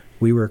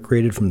 We were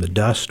created from the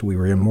dust. We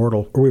were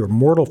immortal. Or we were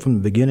mortal from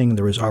the beginning.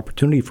 There was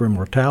opportunity for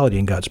immortality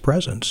in God's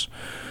presence.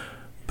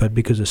 But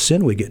because of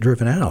sin, we get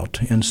driven out.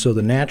 And so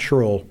the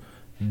natural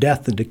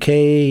death and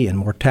decay and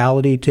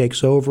mortality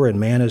takes over and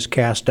man is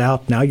cast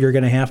out, now you're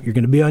going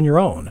to be on your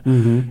own.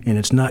 And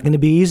it's not going to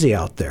be easy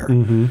out there.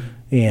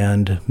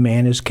 And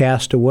man is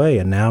cast away,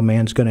 and now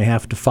man's going to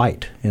have to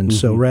fight. And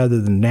so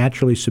rather than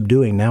naturally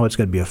subduing, now it's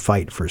going to be a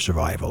fight for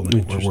survival.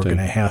 And we're going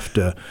to have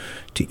to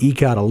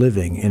eke out a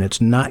living, and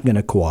it's not going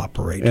to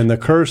cooperate. And the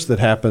curse that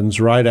happens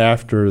right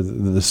after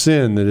the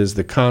sin that is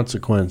the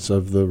consequence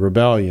of the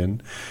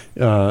rebellion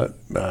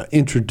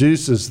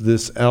introduces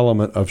this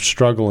element of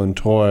struggle and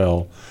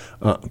toil,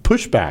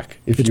 pushback,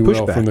 if you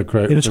will, from the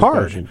creation. And it's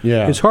hard.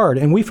 Yeah. It's hard,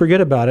 and we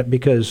forget about it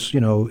because,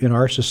 in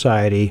our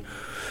society,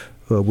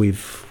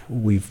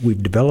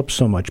 we've developed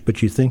so much,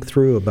 but you think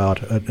through about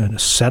a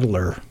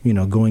settler,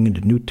 going into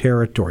new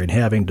territory and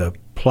having to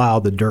plow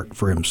the dirt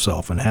for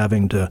himself and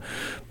having to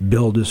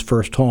build his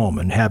first home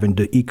and having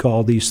to eke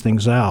all these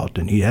things out,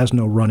 and he has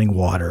no running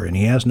water and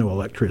he has no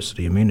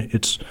electricity. I mean,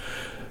 it's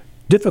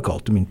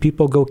difficult. I mean,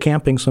 people go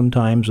camping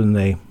sometimes and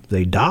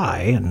they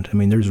die, and I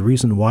mean, there's a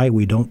reason why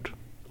we don't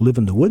live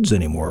in the woods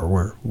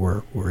anymore.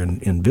 We're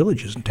in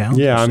villages and towns.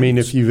 Yeah, and I mean,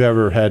 cities. if you've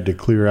ever had to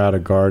clear out a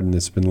garden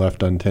that's been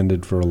left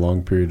untended for a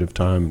long period of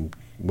time,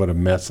 what a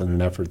mess and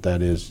an effort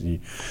that is.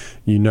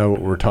 You know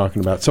what we're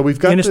talking about. So we've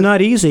got, and it's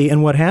not easy.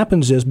 And what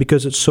happens is,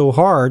 because it's so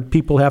hard,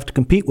 people have to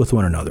compete with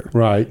one another.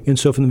 Right. And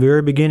so from the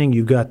very beginning,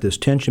 you've got this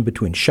tension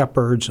between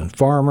shepherds and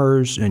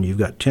farmers, and you've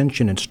got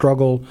tension and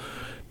struggle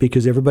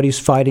because everybody's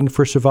fighting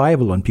for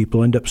survival, and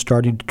people end up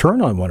starting to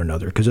turn on one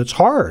another because it's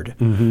hard.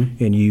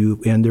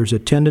 And there's a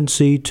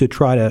tendency to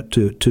try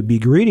to be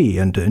greedy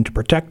and to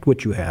protect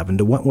what you have and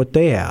to want what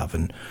they have,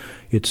 and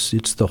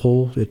it's the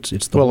whole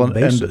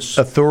basis.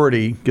 And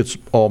authority gets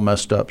all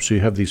messed up. So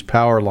you have these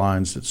power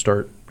lines that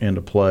start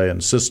into play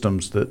and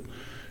systems that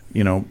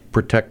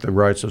protect the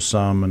rights of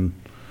some and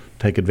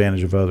take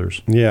advantage of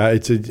others. Yeah,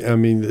 I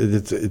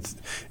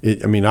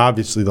mean,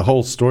 obviously the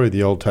whole story of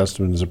the Old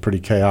Testament is a pretty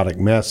chaotic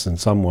mess in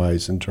some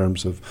ways in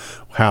terms of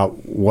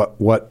what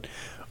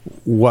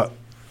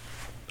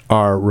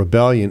our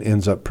rebellion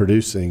ends up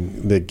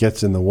producing that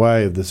gets in the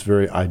way of this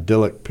very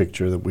idyllic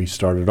picture that we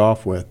started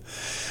off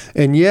with.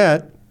 And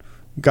yet,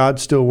 God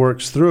still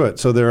works through it.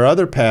 So there are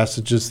other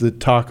passages that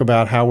talk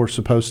about how we're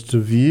supposed to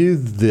view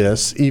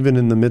this even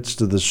in the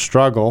midst of the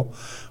struggle.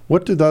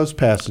 What do those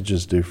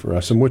passages do for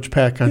us, and which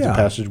kinds of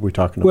passages are we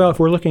talking about? Well, if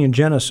we're looking in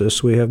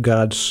Genesis, we have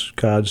God's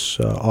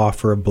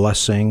offer of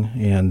blessing,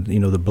 and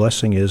the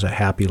blessing is a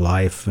happy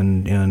life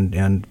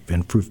and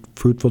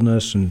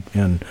fruitfulness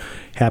and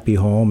happy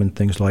home and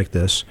things like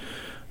this.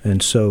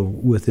 And so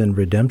within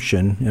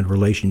redemption and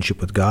relationship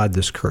with God,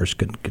 this curse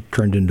can get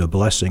turned into a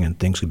blessing, and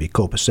things can be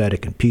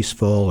copacetic and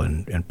peaceful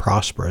and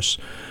prosperous.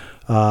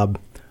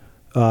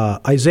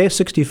 Isaiah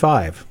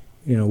 65.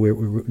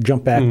 We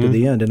jump back to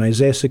the end. In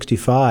Isaiah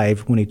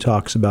 65, when he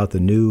talks about the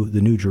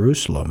new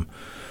Jerusalem,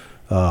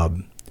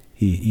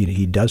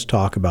 he does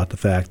talk about the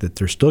fact that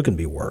there's still going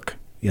to be work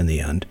in the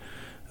end,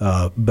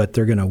 but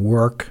they're going to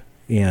work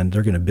and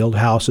they're going to build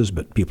houses,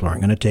 but people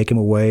aren't going to take them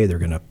away. They're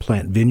going to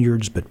plant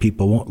vineyards, but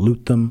people won't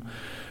loot them.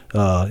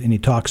 And he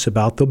talks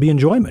about there'll be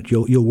enjoyment.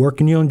 You'll work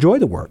and you'll enjoy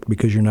the work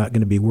because you're not going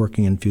to be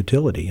working in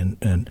futility.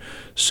 And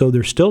so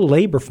there's still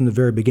labor from the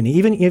very beginning,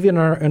 even in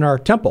our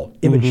temple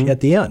image at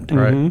the end.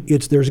 Right.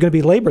 There's going to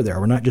be labor there.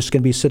 We're not just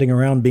going to be sitting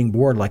around being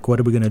bored like, what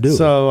are we going to do?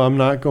 So I'm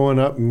not going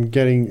up and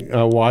getting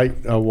a white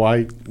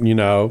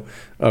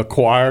a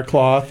choir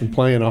cloth and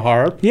playing a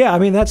harp. Yeah, I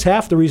mean, that's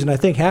half the reason. I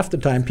think half the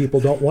time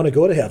people don't want to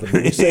go to heaven.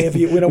 They say,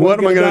 what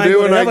am I going to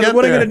do when I get there?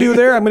 What am I going to do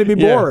there? I'm going to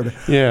be bored.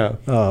 Yeah.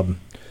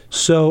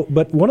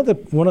 But one of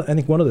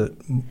the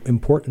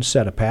important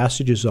set of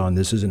passages on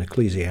this is in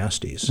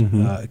Ecclesiastes.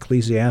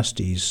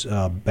 Ecclesiastes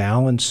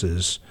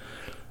balances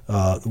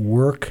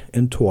work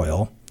and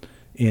toil,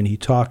 and he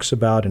talks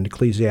about in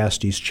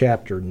Ecclesiastes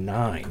chapter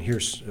 9.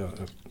 Here's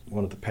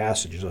one of the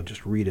passages. I'll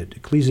just read it.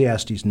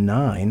 Ecclesiastes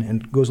 9,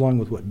 and it goes along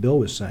with what Bill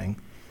was saying.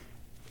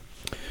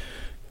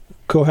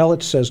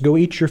 Kohelet says, "Go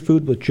eat your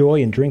food with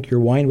joy and drink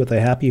your wine with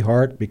a happy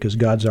heart, because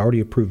God's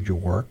already approved your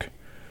work.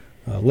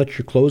 Let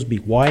your clothes be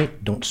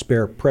white. Don't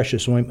spare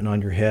precious ointment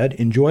on your head.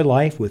 Enjoy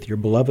life with your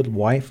beloved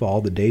wife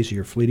all the days of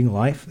your fleeting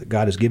life that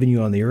God has given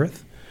you on the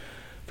earth.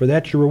 For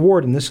that's your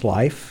reward in this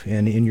life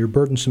and in your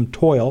burdensome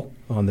toil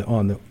on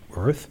the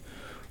earth.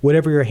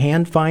 Whatever your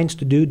hand finds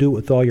to do, do it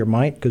with all your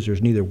might, because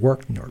there's neither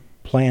work nor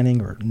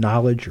planning or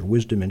knowledge or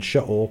wisdom in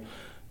Sheol,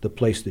 the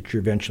place that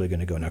you're eventually going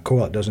to go." Now,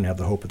 Kohelet doesn't have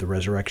the hope of the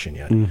resurrection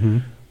yet.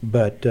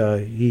 But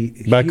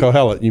By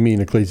Kohelet, you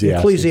mean Ecclesiastes?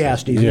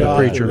 Ecclesiastes,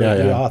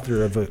 the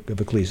author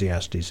of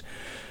Ecclesiastes.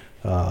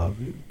 But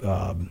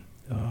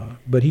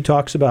he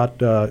talks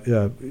about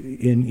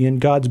in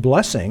God's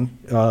blessing,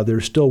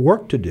 there's still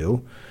work to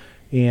do,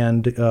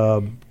 and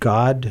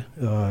God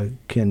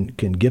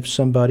can give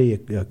somebody,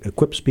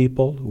 equips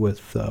people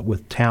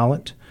with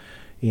talent,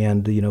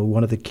 And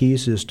one of the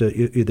keys is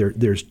to either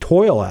there's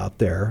toil out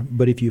there,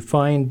 but if you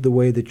find the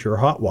way that you're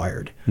hot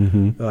wired,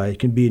 it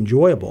can be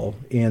enjoyable,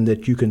 and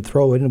that you can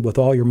throw it in with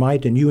all your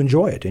might and you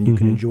enjoy it, and you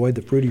can enjoy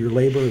the fruit of your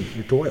labor and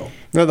your toil.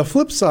 Now, the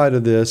flip side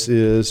of this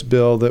is,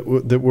 Bill, that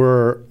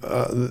we're,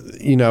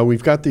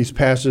 we've got these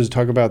passages that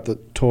talk about the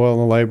toil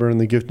and the labor and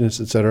the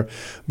giftedness, et cetera.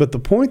 But the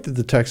point that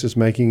the text is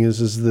making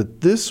is that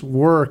this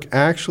work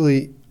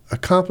actually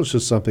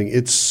accomplishes something.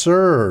 It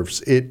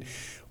serves, it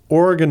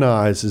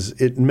organizes,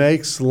 it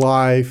makes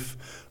life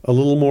a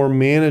little more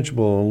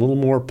manageable, a little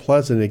more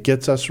pleasant. It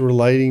gets us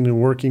relating and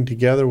working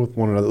together with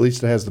one another. At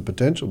least it has the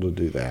potential to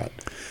do that.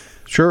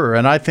 Sure,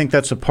 and I think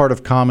that's a part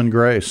of common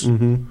grace.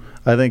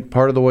 I think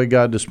part of the way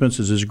God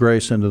dispenses His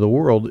grace into the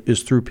world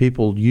is through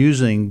people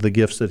using the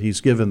gifts that He's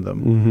given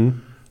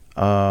them.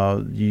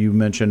 You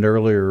mentioned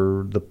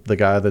earlier the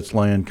guy that's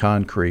laying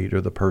concrete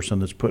or the person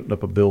that's putting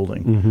up a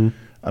building.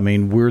 I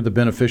mean, we're the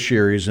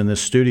beneficiaries in this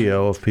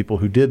studio of people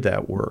who did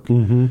that work,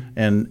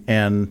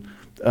 and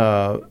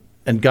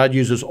God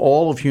uses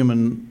all of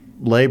human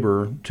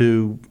labor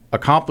to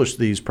accomplish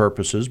these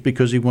purposes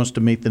because He wants to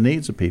meet the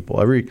needs of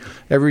people.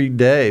 Every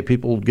day,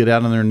 people get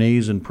out on their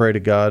knees and pray to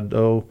God.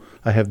 Oh,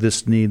 I have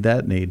this need,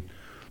 that need.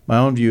 My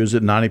own view is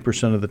that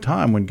 90% of the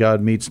time, when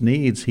God meets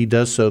needs, He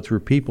does so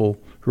through people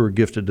who are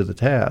gifted to the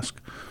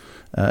task.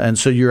 And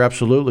so you're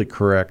absolutely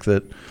correct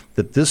that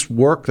this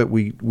work that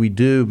we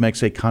do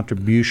makes a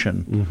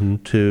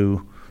contribution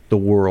to the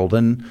world.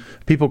 And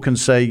people can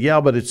say, yeah,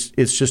 but it's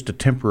just a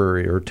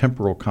temporary or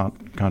temporal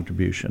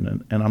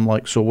contribution. And I'm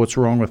like, so what's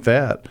wrong with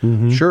that?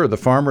 Sure, the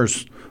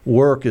farmer's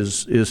work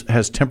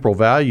has temporal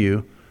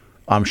value.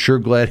 I'm sure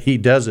glad he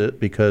does it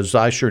because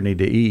I sure need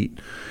to eat.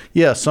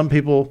 Yeah, some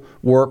people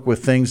work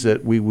with things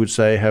that we would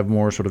say have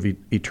more sort of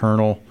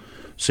eternal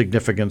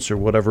significance or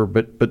whatever,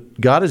 but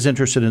God is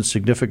interested in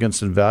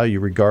significance and value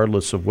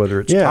regardless of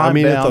whether it's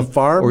time-bound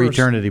or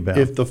eternity-bound.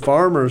 If the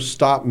farmers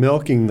stop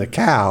milking the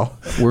cow,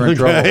 we're in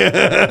trouble.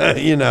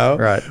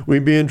 Right?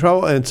 We'd be in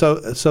trouble. And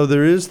so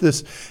there is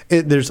this.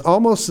 There's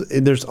almost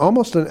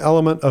an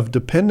element of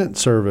dependent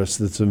service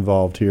that's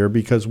involved here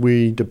because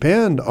we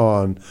depend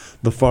on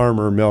the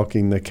farmer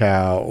milking the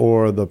cow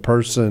or the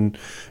person,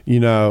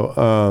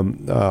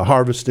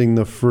 harvesting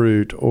the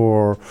fruit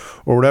or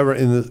whatever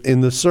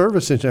in the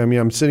service. I mean,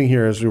 I'm sitting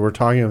here as we were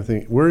talking. I'm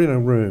thinking we're in a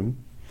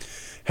room,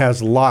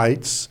 has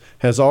lights,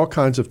 has all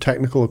kinds of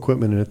technical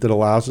equipment in it that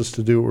allows us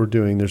to do what we're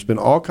doing. There's been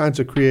all kinds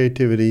of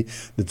creativity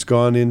that's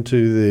gone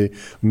into the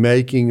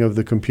making of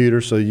the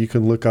computer so you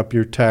can look up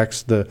your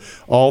text,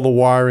 all the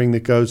wiring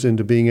that goes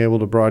into being able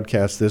to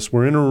broadcast this.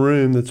 We're in a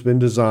room that's been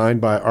designed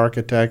by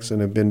architects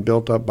and have been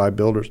built up by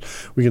builders.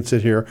 We can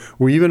sit here.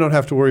 We even don't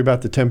have to worry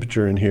about the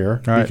temperature in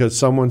here because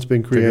someone's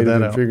been creative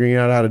and figuring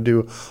out how to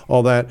do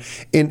all that.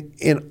 And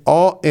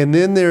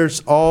then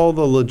there's all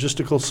the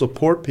logistical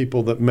support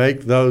people that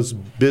make those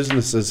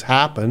businesses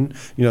happen.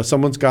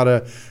 Someone's got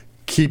to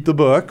keep the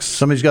books.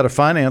 Somebody's got to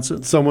finance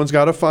it. Someone's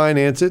got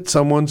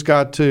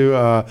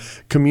to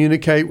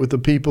communicate with the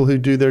people who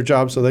do their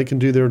job so they can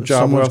do their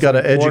job. Someone's got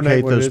to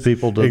educate those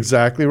people.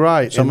 Exactly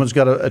right. Someone's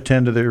got to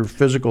attend to their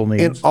physical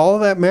needs. And all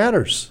of that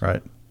matters.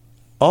 Right.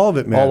 All of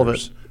it matters. All of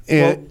it.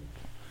 And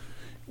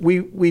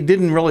we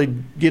didn't really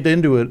get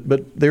into it,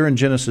 but there in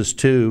Genesis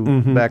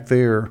 2, back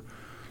there,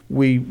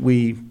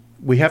 we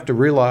have to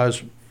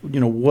realize,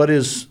 what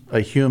is a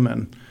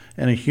human?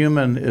 And a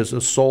human is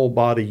a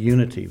soul-body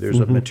unity. There's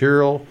a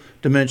material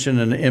dimension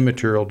and an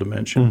immaterial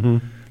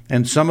dimension.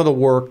 And some of the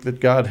work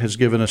that God has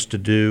given us to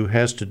do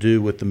has to do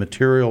with the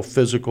material,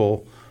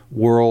 physical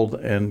world,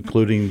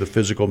 including the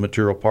physical,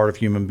 material part of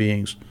human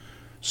beings.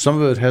 Some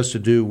of it has to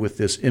do with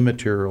this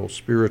immaterial,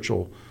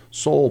 spiritual,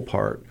 soul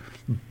part.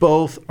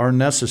 Both are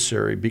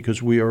necessary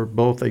because we are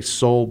both a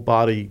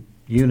soul-body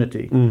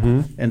unity.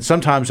 And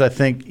sometimes I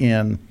think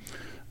in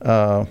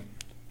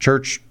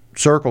church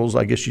circles,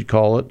 I guess you'd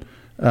call it,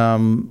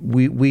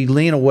 we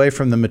lean away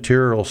from the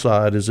material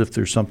side as if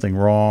there's something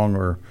wrong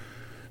or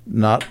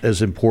not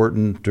as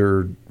important,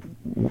 or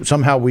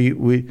somehow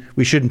we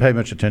shouldn't pay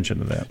much attention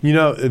to that.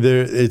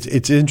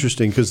 It's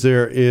interesting because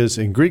there is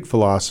in Greek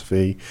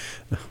philosophy.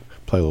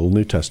 Play a little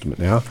New Testament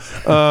now.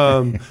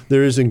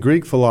 There is in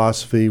Greek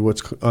philosophy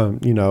what's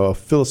a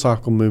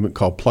philosophical movement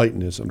called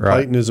Platonism. Right.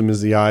 Platonism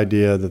is the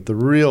idea that the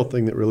real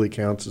thing that really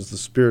counts is the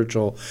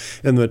spiritual,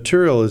 and the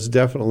material is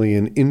definitely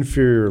an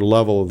inferior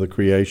level of the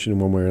creation in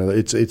one way or another.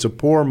 It's a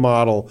poor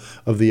model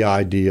of the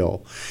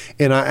ideal,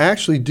 and I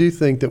actually do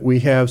think that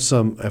we have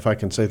some, if I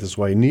can say it this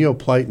way,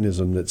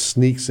 Neoplatonism that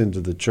sneaks into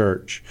the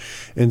church,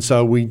 and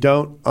so we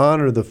don't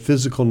honor the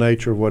physical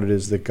nature of what it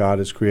is that God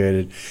has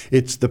created.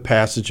 It's the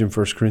passage in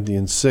 1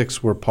 Corinthians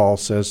 6 where Paul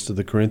says to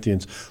the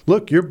Corinthians,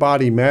 look, your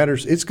body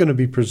matters. It's going to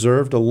be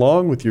preserved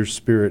along with your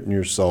spirit and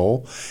your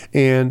soul.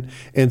 And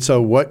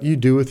so what you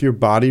do with your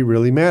body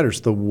really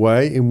matters. The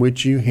way in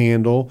which you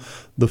handle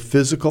the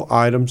physical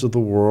items of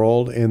the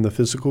world and the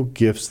physical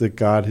gifts that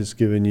God has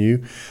given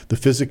you, the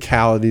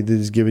physicality that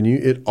He's given you,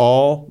 it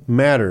all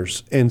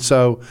matters. And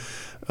so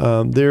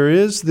there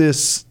is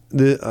this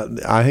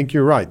I think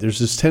you're right. There's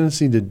this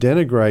tendency to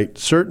denigrate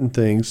certain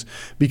things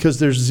because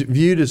they're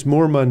viewed as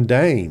more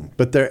mundane.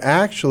 But they're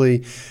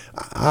actually,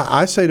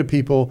 I say to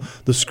people,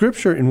 the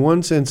Scripture in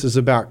one sense is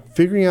about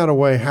figuring out a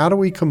way, how do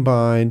we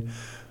combine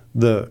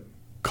the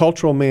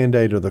cultural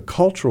mandate or the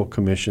cultural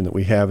commission that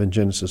we have in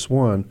Genesis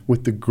 1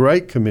 with the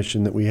Great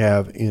Commission that we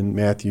have in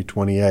Matthew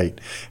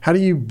 28. How do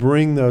you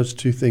bring those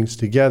two things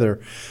together?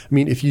 I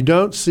mean, if you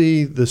don't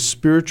see the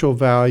spiritual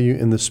value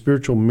and the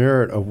spiritual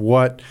merit of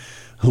what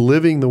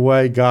living the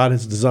way God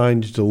has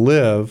designed you to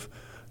live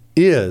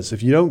is,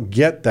 if you don't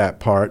get that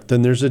part,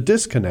 then there's a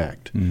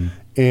disconnect.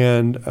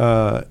 And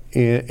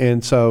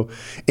so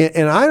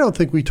I don't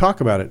think we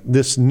talk about it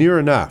this near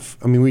enough.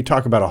 I mean, we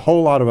talk about a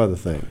whole lot of other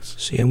things.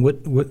 See, and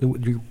what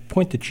your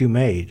point that you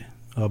made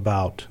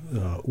about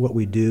what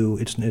we do,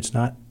 it's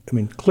not. I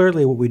mean,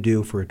 clearly, what we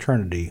do for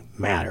eternity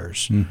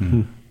matters.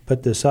 Mm-hmm.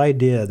 But this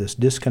idea, this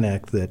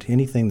disconnect that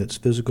anything that's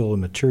physical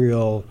and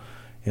material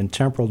and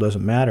temporal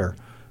doesn't matter.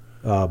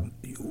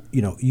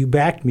 You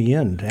backed me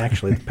in,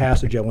 actually, the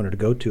passage I wanted to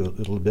go to a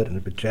little bit,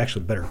 and it's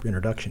actually a better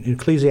introduction. In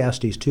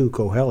Ecclesiastes 2,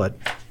 Kohelet,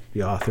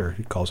 the author,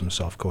 he calls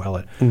himself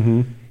Kohelet,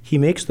 he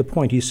makes the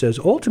point, he says,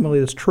 ultimately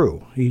that's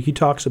true. He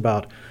talks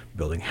about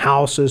building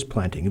houses,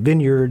 planting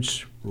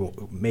vineyards,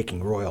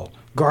 making royal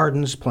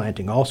gardens,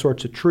 planting all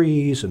sorts of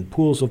trees and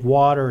pools of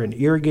water and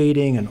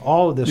irrigating and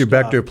all of this You're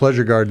stuff. back to a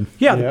pleasure garden.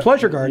 Yeah, the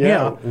pleasure garden,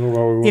 yeah.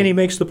 And he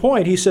makes the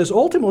point, he says,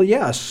 ultimately,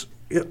 yes,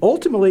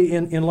 ultimately,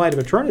 in light of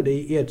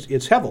eternity,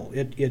 it's hevel.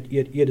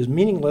 It is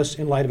meaningless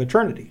in light of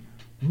eternity.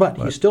 But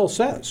he still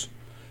says,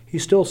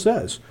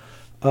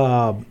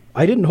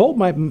 I didn't hold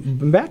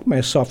back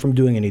myself from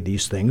doing any of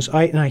these things.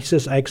 He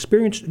says, I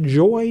experienced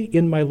joy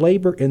in my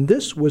labor, and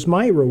this was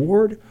my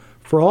reward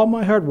for all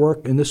my hard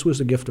work, and this was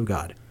the gift of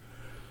God.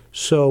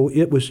 So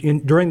it was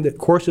during the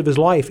course of his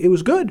life, it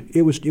was good.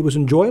 It was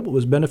enjoyable. It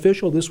was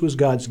beneficial. This was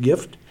God's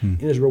gift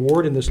and his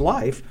reward in this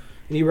life.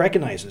 And he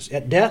recognizes,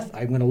 at death,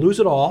 I'm going to lose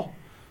it all.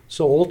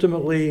 So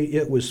ultimately,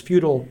 it was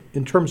futile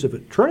in terms of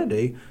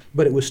eternity,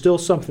 but it was still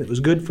something that was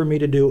good for me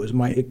to do.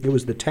 It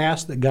was the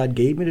task that God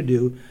gave me to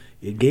do.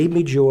 It gave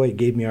me joy. It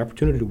gave me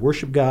opportunity to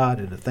worship God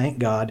and to thank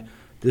God.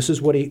 This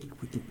is what and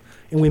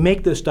we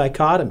make this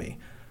dichotomy.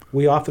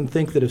 We often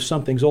think that if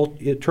something's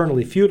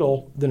eternally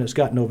futile, then it's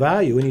got no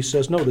value. And he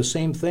says, no, the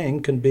same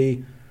thing can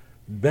be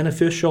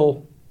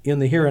beneficial in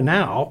the here and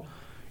now.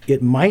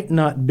 It might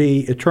not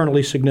be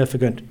eternally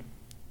significant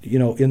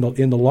in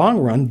the long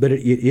run, but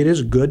it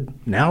is good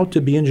now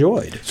to be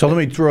enjoyed. So let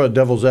me throw a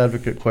devil's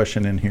advocate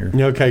question in here.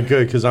 Okay,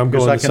 good, because I'm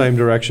going the same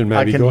direction,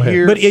 Maddie. Go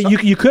ahead. But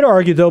you could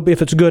argue, though,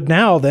 if it's good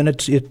now, then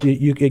it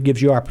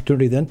gives you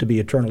opportunity then to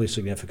be eternally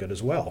significant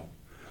as well.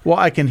 Well,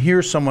 I can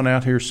hear someone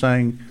out here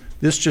saying,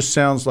 this just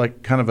sounds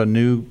like kind of a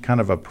new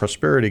kind of a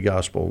prosperity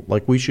gospel.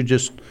 Like we should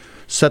just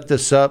set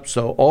this up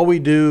so all we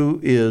do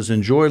is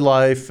enjoy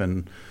life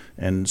and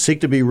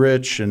seek to be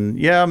rich. And,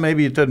 yeah,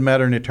 maybe it doesn't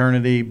matter in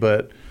eternity,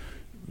 but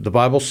the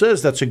Bible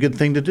says that's a good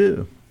thing to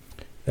do.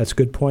 That's a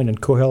good point.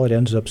 And Kohelet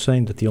ends up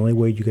saying that the only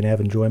way you can have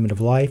enjoyment of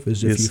life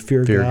is if you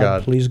fear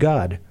God, please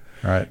God.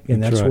 Right.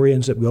 And that's where he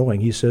ends up going.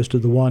 He says to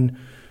the one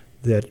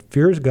that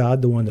fears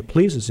God, the one that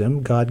pleases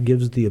him, God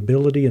gives the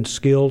ability and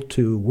skill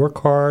to work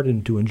hard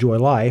and to enjoy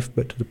life.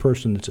 But to the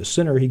person that's a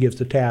sinner, he gives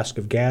the task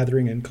of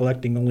gathering and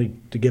collecting only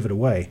to give it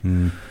away.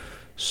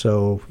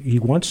 So he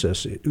wants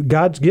us.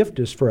 God's gift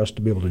is for us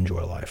to be able to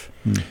enjoy life.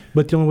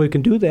 But the only way we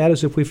can do that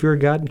is if we fear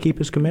God and keep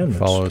his commandments.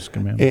 Follow his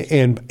commandments.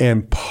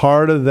 And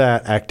part of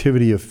that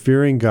activity of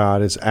fearing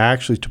God is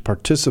actually to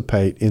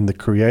participate in the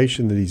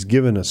creation that he's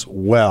given us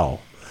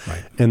well.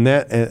 Right. And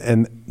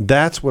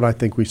that's what I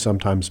think we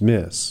sometimes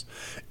miss,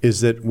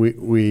 is that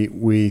we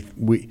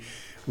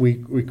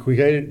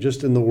create it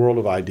just in the world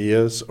of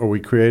ideas, or we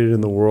create it in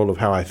the world of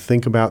how I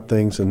think about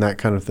things and that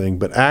kind of thing.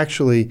 But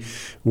actually,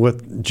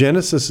 what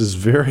Genesis is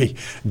very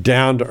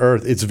down to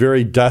earth. It's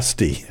very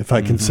dusty, if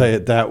I can say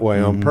it that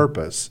way, on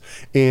purpose.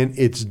 And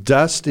it's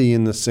dusty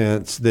in the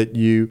sense that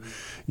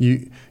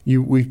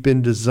we've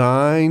been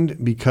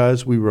designed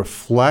because we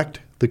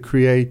reflect the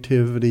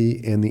creativity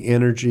and the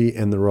energy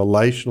and the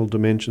relational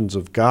dimensions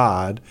of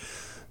God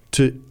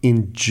to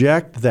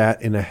inject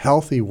that in a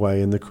healthy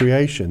way in the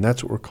creation.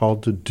 That's what we're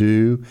called to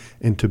do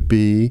and to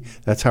be.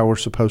 That's how we're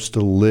supposed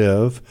to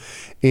live.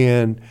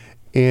 And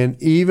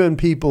even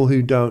people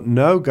who don't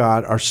know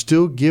God are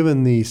still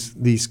given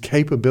these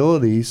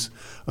capabilities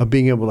of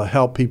being able to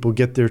help people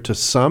get there to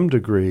some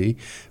degree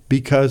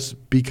because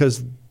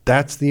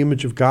that's the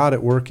image of God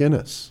at work in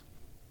us.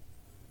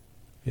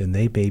 And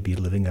they may be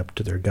living up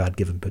to their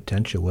God-given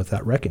potential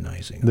without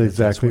recognizing.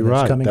 Exactly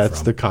right.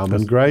 That's the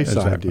common grace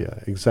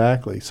idea.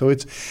 Exactly. So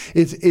it's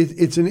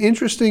an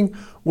interesting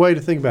way to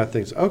think about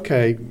things.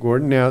 Okay,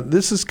 Gordon. Now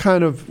this is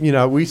kind of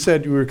we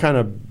said we were kind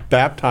of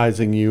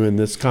baptizing you in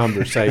this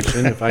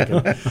conversation. If I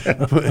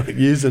can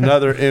use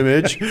another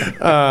image,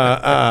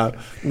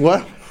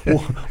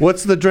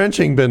 What's the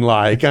drenching been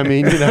like? I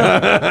mean,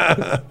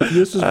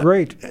 This is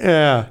great.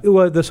 Yeah.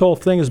 Well, this whole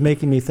thing is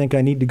making me think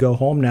I need to go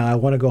home now. I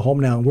want to go home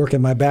now and work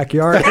in my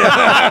backyard.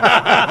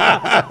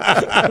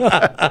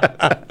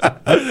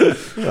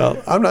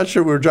 Well, I'm not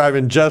sure we're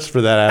driving just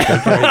for that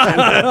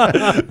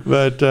application,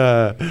 but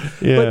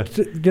yeah.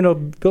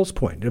 But Bill's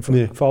point. If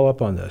I follow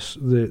up on this,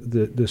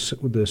 this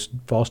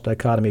false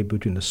dichotomy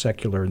between the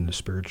secular and the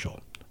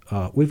spiritual.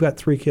 We've got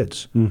 3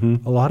 kids.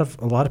 Mm-hmm. A lot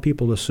of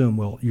people assume,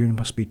 well, you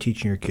must be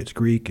teaching your kids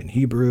Greek and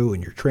Hebrew,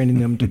 and you're training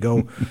them to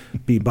go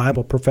be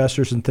Bible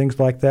professors and things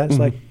like that. It's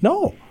like,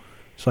 no.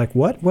 It's like,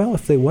 what? Well,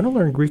 if they want to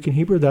learn Greek and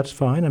Hebrew, that's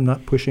fine. I'm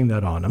not pushing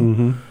that on them.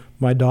 Mm-hmm.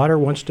 My daughter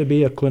wants to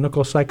be a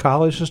clinical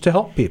psychologist to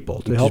help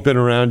people. She's been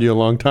around you a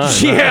long time.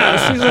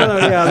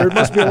 Yeah, there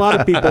must be a lot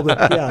of people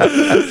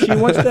that, she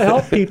wants to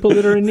help people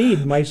that are in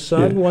need. My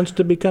son wants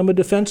to become a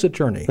defense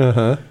attorney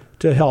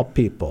to help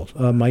people.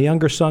 My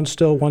younger son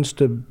still wants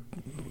to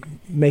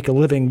make a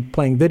living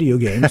playing video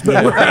games.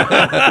 But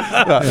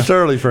it's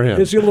early for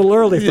him. It's a little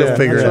early for him. He'll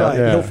figure it out.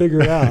 Yeah. He'll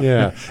figure it out.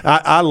 Yeah,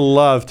 I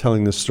love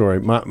telling this story.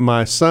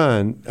 My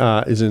son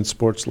is in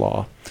sports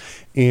law,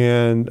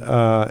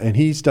 and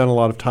he's done a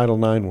lot of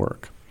Title IX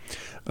work.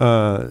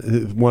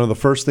 One of the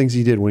first things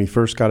he did when he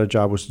first got a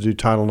job was to do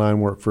Title IX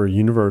work for a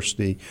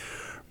university,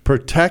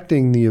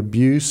 protecting the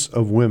abuse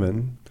of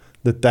women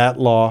that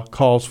law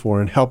calls for,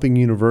 and helping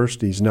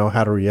universities know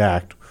how to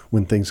react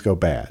when things go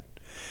bad.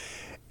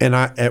 And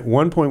at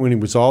one point when he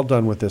was all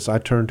done with this, I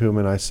turned to him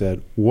and I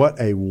said, what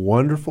a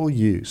wonderful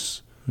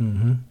use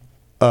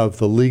of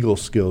the legal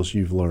skills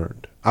you've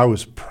learned. I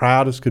was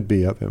proud as could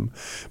be of him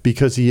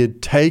because he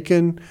had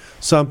taken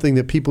something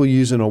that people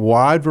use in a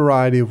wide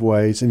variety of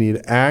ways, and he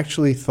had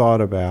actually thought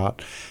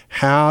about,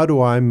 how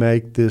do I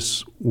make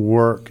this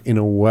work in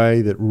a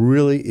way that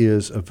really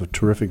is of a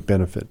terrific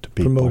benefit to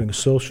people? Promoting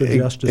social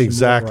justice.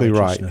 Exactly and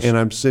right. And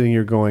I'm sitting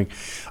here going,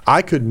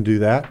 I couldn't do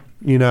that.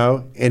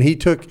 And he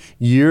took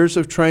years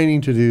of training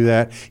to do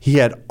that. He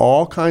had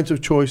all kinds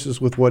of choices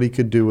with what he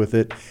could do with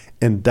it,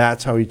 and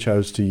that's how he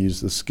chose to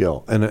use the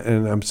skill. And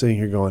I'm sitting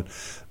here going,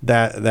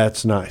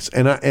 that's nice.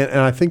 And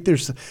I think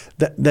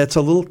that's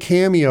a little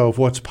cameo of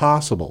what's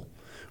possible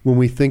when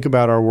we think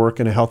about our work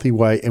in a healthy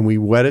way, and we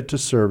wed it to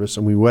service,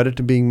 and we wed it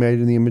to being made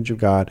in the image of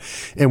God,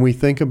 and we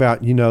think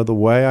about, the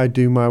way I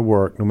do my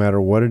work, no matter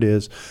what it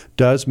is,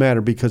 does matter,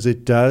 because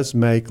it does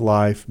make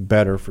life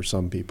better for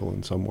some people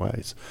in some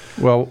ways.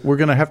 Well, we're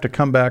going to have to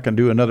come back and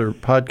do another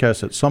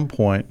podcast at some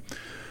point,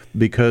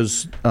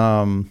 because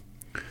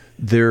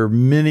there are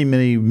many,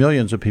 many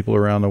millions of people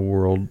around the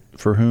world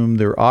for whom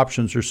their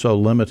options are so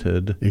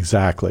limited.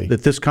 Exactly.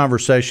 That this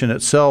conversation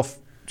itself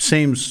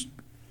seems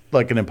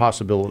like an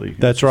impossibility.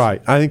 That's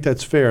right. I think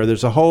that's fair.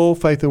 There's a whole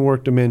faith and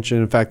work dimension.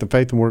 In fact, the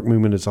faith and work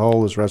movement as a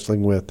whole is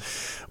wrestling with,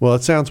 well,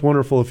 it sounds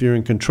wonderful if you're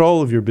in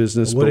control of your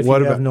business, but what if you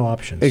about have no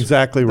options?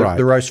 Exactly right.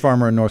 The rice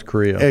farmer in North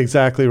Korea.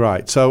 Exactly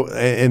right. So,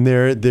 and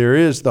there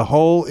is the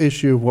whole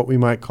issue of what we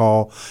might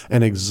call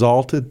an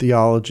exalted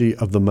theology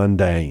of the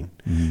mundane.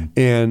 Mm-hmm.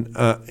 And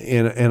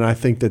I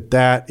think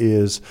that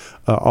is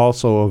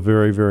also a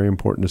very, very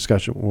important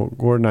discussion. Well,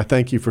 Gordon, I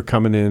thank you for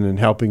coming in and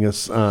helping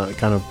us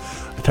kind of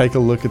take a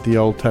look at the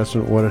Old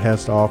Testament, what it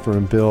has to offer.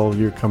 And Bill,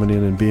 you're coming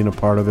in and being a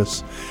part of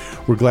us.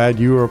 We're glad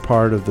you are a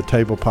part of the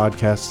Table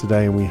Podcast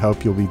today, and we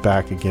hope you'll be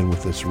back again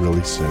with us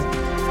really soon.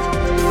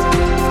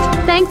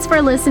 Thanks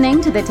for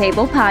listening to the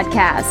Table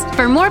Podcast.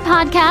 For more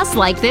podcasts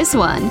like this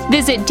one,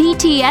 visit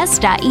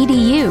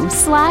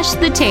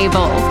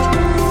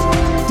dts.edu/thetable.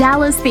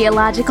 Dallas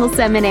Theological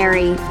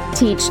Seminary.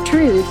 Teach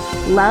truth,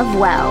 love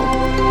well.